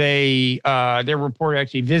where their reporter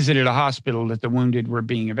actually visited a hospital that the wounded were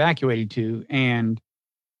being evacuated to, and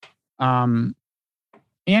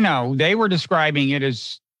they were describing it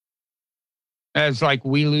as like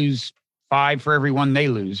we lose 5 for every 1 they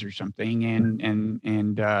lose or something. And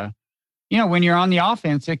when you're on the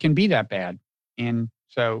offense, it can be that bad. And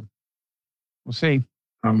so we'll see.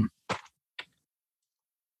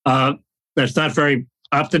 That's not very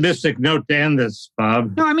optimistic note to end this,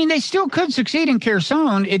 Bob. No, I mean, they still could succeed in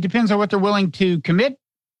Kherson. It depends on what they're willing to commit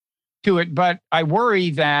to it. But I worry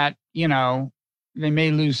that, they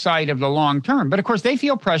may lose sight of the long term. But of course, they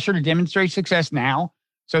feel pressure to demonstrate success now,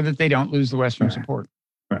 so that they don't lose the Western support.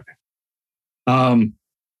 Right.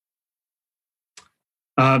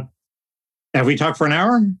 Have we talked for an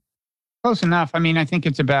hour? Close enough. I mean, I think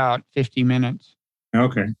it's about 50 minutes.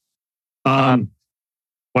 Okay. Well,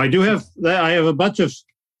 I have a bunch of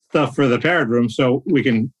stuff for the Parrot Room, so we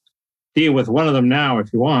can deal with one of them now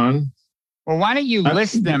if you want. Well, why don't you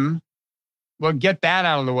list them? We'll get that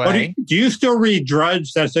out of the way. Do you still read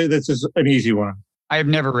Drudge? That's an easy one. I have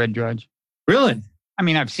never read Drudge. Really? I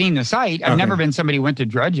mean, I've seen the site. I've never been somebody who went to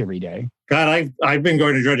Drudge every day. God, I've been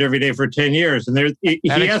going to Drudge every day for 10 years, and he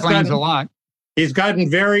explains a lot. He's gotten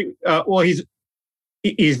very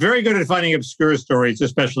he's very good at finding obscure stories,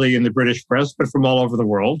 especially in the British press, but from all over the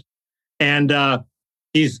world. And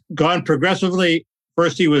he's gone progressively.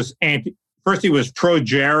 First he was pro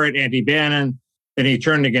Jared, anti Bannon. Then he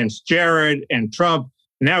turned against Jared and Trump.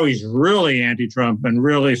 Now he's really anti-Trump and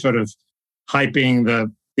really sort of hyping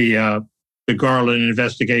the Garland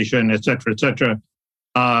investigation, et cetera, et cetera.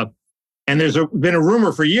 And And there's been a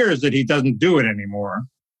rumor for years that he doesn't do it anymore.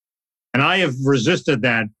 And I have resisted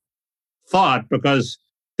that thought because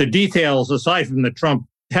the details, aside from the Trump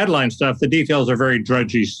headline stuff, the details are very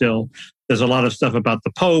drudgy still. There's a lot of stuff about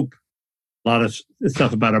the Pope, a lot of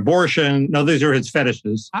stuff about abortion. No, these are his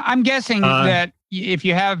fetishes. I'm guessing that if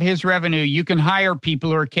you have his revenue, you can hire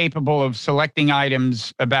people who are capable of selecting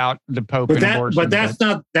items about the Pope and abortion. But that's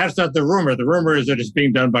not the rumor. The rumor is that it's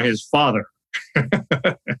being done by his father.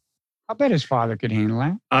 I bet his father could handle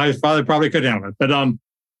that. His father probably could handle it.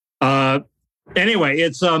 But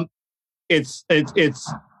anyway,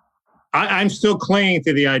 I'm still clinging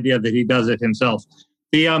to the idea that he does it himself.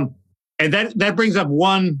 And that brings up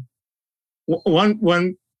one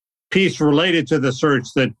piece related to the search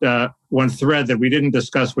that one thread that we didn't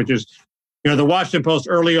discuss, which is, the Washington Post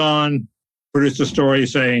early on produced a story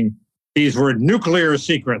saying these were nuclear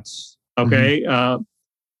secrets. Okay. Mm-hmm.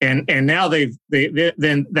 And now then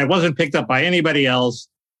that wasn't picked up by anybody else.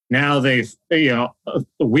 Now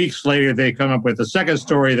weeks later, they come up with a second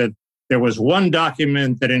story that there was one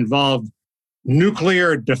document that involved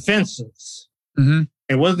nuclear defenses. Mm-hmm.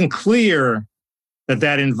 It wasn't clear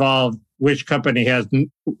that involved which company has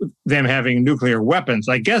them having nuclear weapons.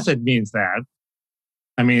 I guess it means that.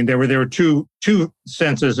 I mean, there were two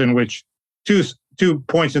senses in which two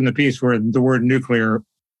points in the piece where the word nuclear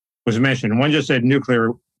was mentioned. One just said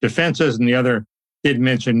nuclear defenses, and the other did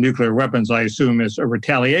mention nuclear weapons, I assume, as a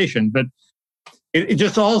retaliation. But it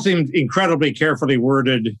just all seemed incredibly carefully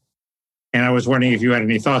worded. And I was wondering if you had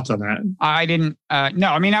any thoughts on that. I didn't. No,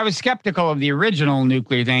 I mean, I was skeptical of the original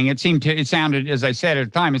nuclear thing. It sounded, as I said at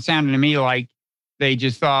the time, it sounded to me like they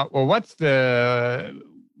just thought, well, what's the,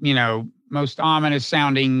 most ominous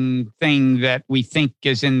sounding thing that we think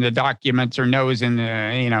is in the documents or know is in the,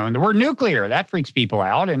 and the word nuclear, that freaks people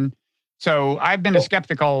out. And so I've been a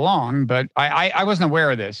skeptic all along, but I wasn't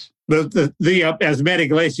aware of this. As Matt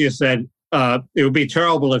Iglesias said, it would be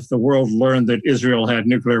terrible if the world learned that Israel had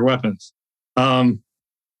nuclear weapons. So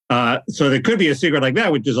there could be a secret like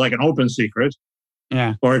that, which is like an open secret.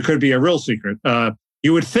 Yeah. Or it could be a real secret.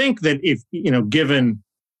 You would think that if, given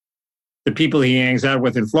the people he hangs out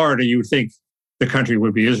with in Florida, you would think the country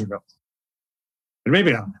would be Israel. But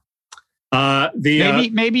maybe not.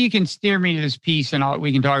 Maybe you can steer me to this piece and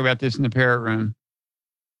we can talk about this in the parrot room.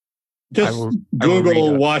 Just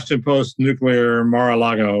Google Washington Post nuclear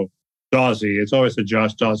Mar-a-Lago Dawsey. It's always a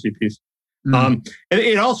Josh Dawsey piece. Mm-hmm.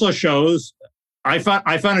 It also shows, I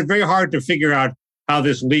found it very hard to figure out how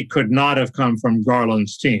this leak could not have come from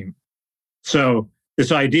Garland's team. So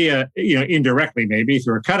this idea, indirectly maybe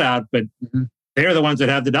through a cutout, but mm-hmm. They're the ones that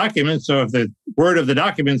have the documents. So if the word of the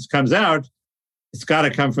documents comes out, it's got to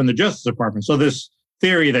come from the Justice Department. So this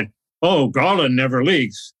theory that, Garland never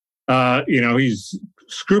leaks, he's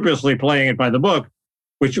scrupulously playing it by the book,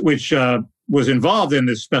 which was involved in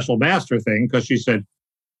this special master thing, because she said,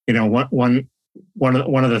 one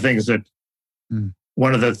of the things that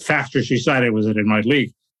one of the factors she cited was that it might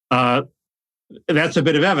leak. That's a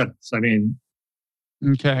bit of evidence. I mean,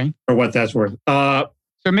 okay, for what that's worth.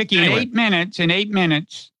 So Mickey, anyway. in 8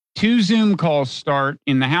 minutes, 2 Zoom calls start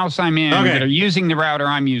in the house I'm in that are using the router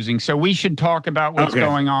I'm using. So we should talk about what's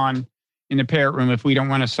going on in the parrot room if we don't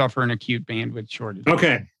want to suffer an acute bandwidth shortage.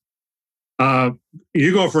 Okay.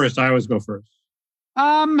 You go first. I always go first.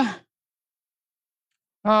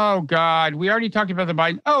 Oh, God. We already talked about the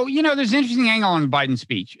Biden. Oh, there's an interesting angle on the Biden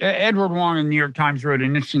speech. Edward Wong in the New York Times wrote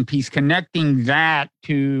an interesting piece connecting that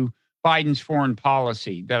to Biden's foreign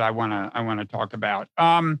policy that I want to talk about.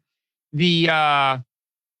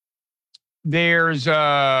 There's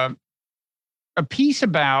a piece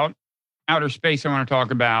about outer space I want to talk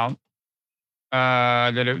about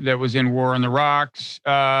that was in War on the Rocks,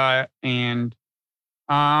 and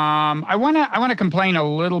I want to complain a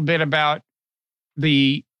little bit about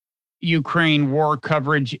the Ukraine war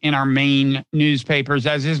coverage in our main newspapers,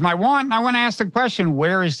 as is my want. And I want to ask the question: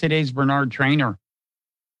 where is today's Bernard Traynor?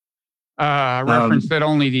 Reference that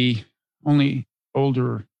only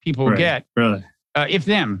older people get. Really? If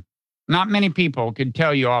them. Not many people could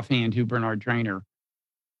tell you offhand who Bernard Traynor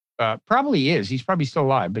probably is. He's probably still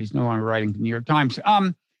alive, but he's no longer writing for the New York Times. I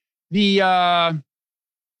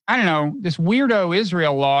don't know, this weirdo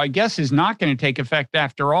Israel law, I guess, is not going to take effect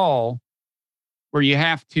after all, where you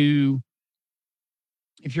have to,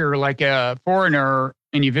 if you're like a foreigner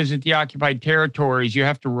and you visit the occupied territories, you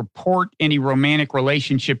have to report any romantic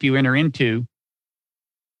relationship you enter into.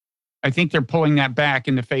 I think they're pulling that back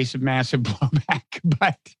in the face of massive blowback,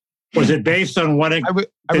 but... Was it based on what?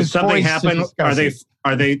 Did something happen? Are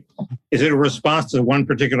they? Is it a response to one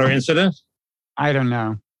particular incident? I don't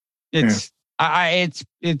know. It's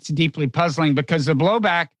deeply puzzling because the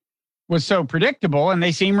blowback was so predictable, and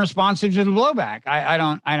they seem responsive to the blowback. I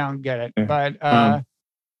don't get it. Yeah. But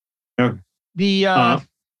okay.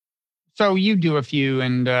 So you do a few,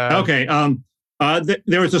 and okay.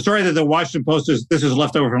 There was a story that the Washington Post this is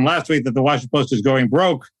left over from last week, that the Washington Post is going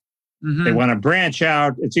broke. mhm. They want to branch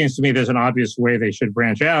out. It seems to me there's an obvious way they should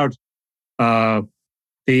branch out. There's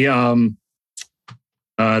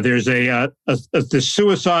the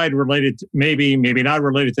suicide related, maybe not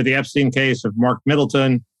related to the Epstein case of Mark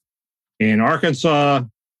Middleton in Arkansas.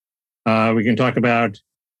 We can talk about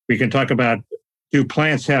do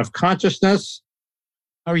plants have consciousness?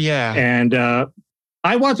 Oh yeah. And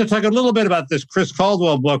I want to talk a little bit about this Chris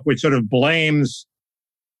Caldwell book, which sort of blames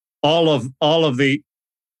all of the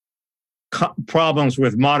problems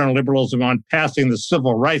with modern liberalism on passing the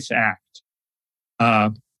Civil Rights Act,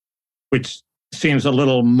 which I but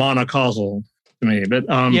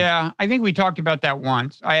yeah, I think we talked about that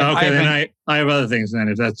once. I have other things then,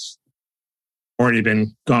 if that's already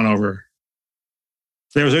been gone over.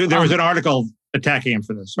 There was an article attacking him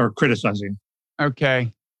for this, or criticizing.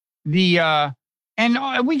 Okay. And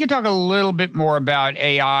we could talk a little bit more about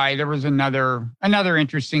AI. There was another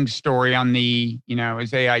interesting story on the,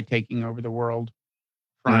 is AI taking over the world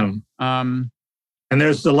front. And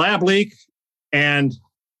there's the lab leak, and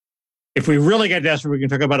if we really get desperate, we can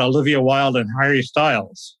talk about Olivia Wilde and Harry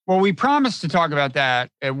Styles. Well, we promised to talk about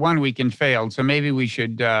that at 1 week and failed, so maybe we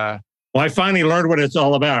should. Well, I finally learned what it's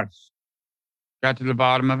all about. Got to the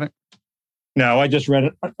bottom of it? No, I just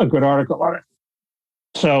read a good article on it.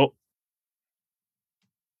 So.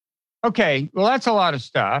 Okay, well, that's a lot of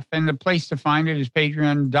stuff. And the place to find it is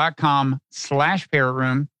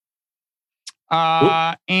patreon.com/parrotroom.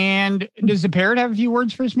 And does the parrot have a few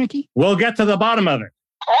words for us, Mickey? We'll get to the bottom of it.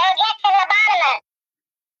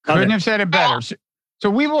 Couldn't have said it better. So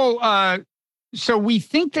we will. So we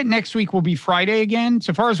think that next week will be Friday again.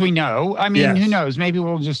 So far as we know, I mean, Who knows? Maybe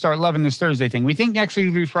we'll just start loving this Thursday thing. We think next week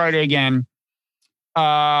will be Friday again.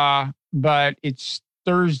 But it's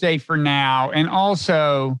Thursday for now. And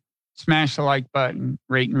also smash the like button,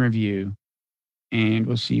 rate and review. And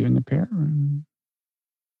we'll see you in the parrot room.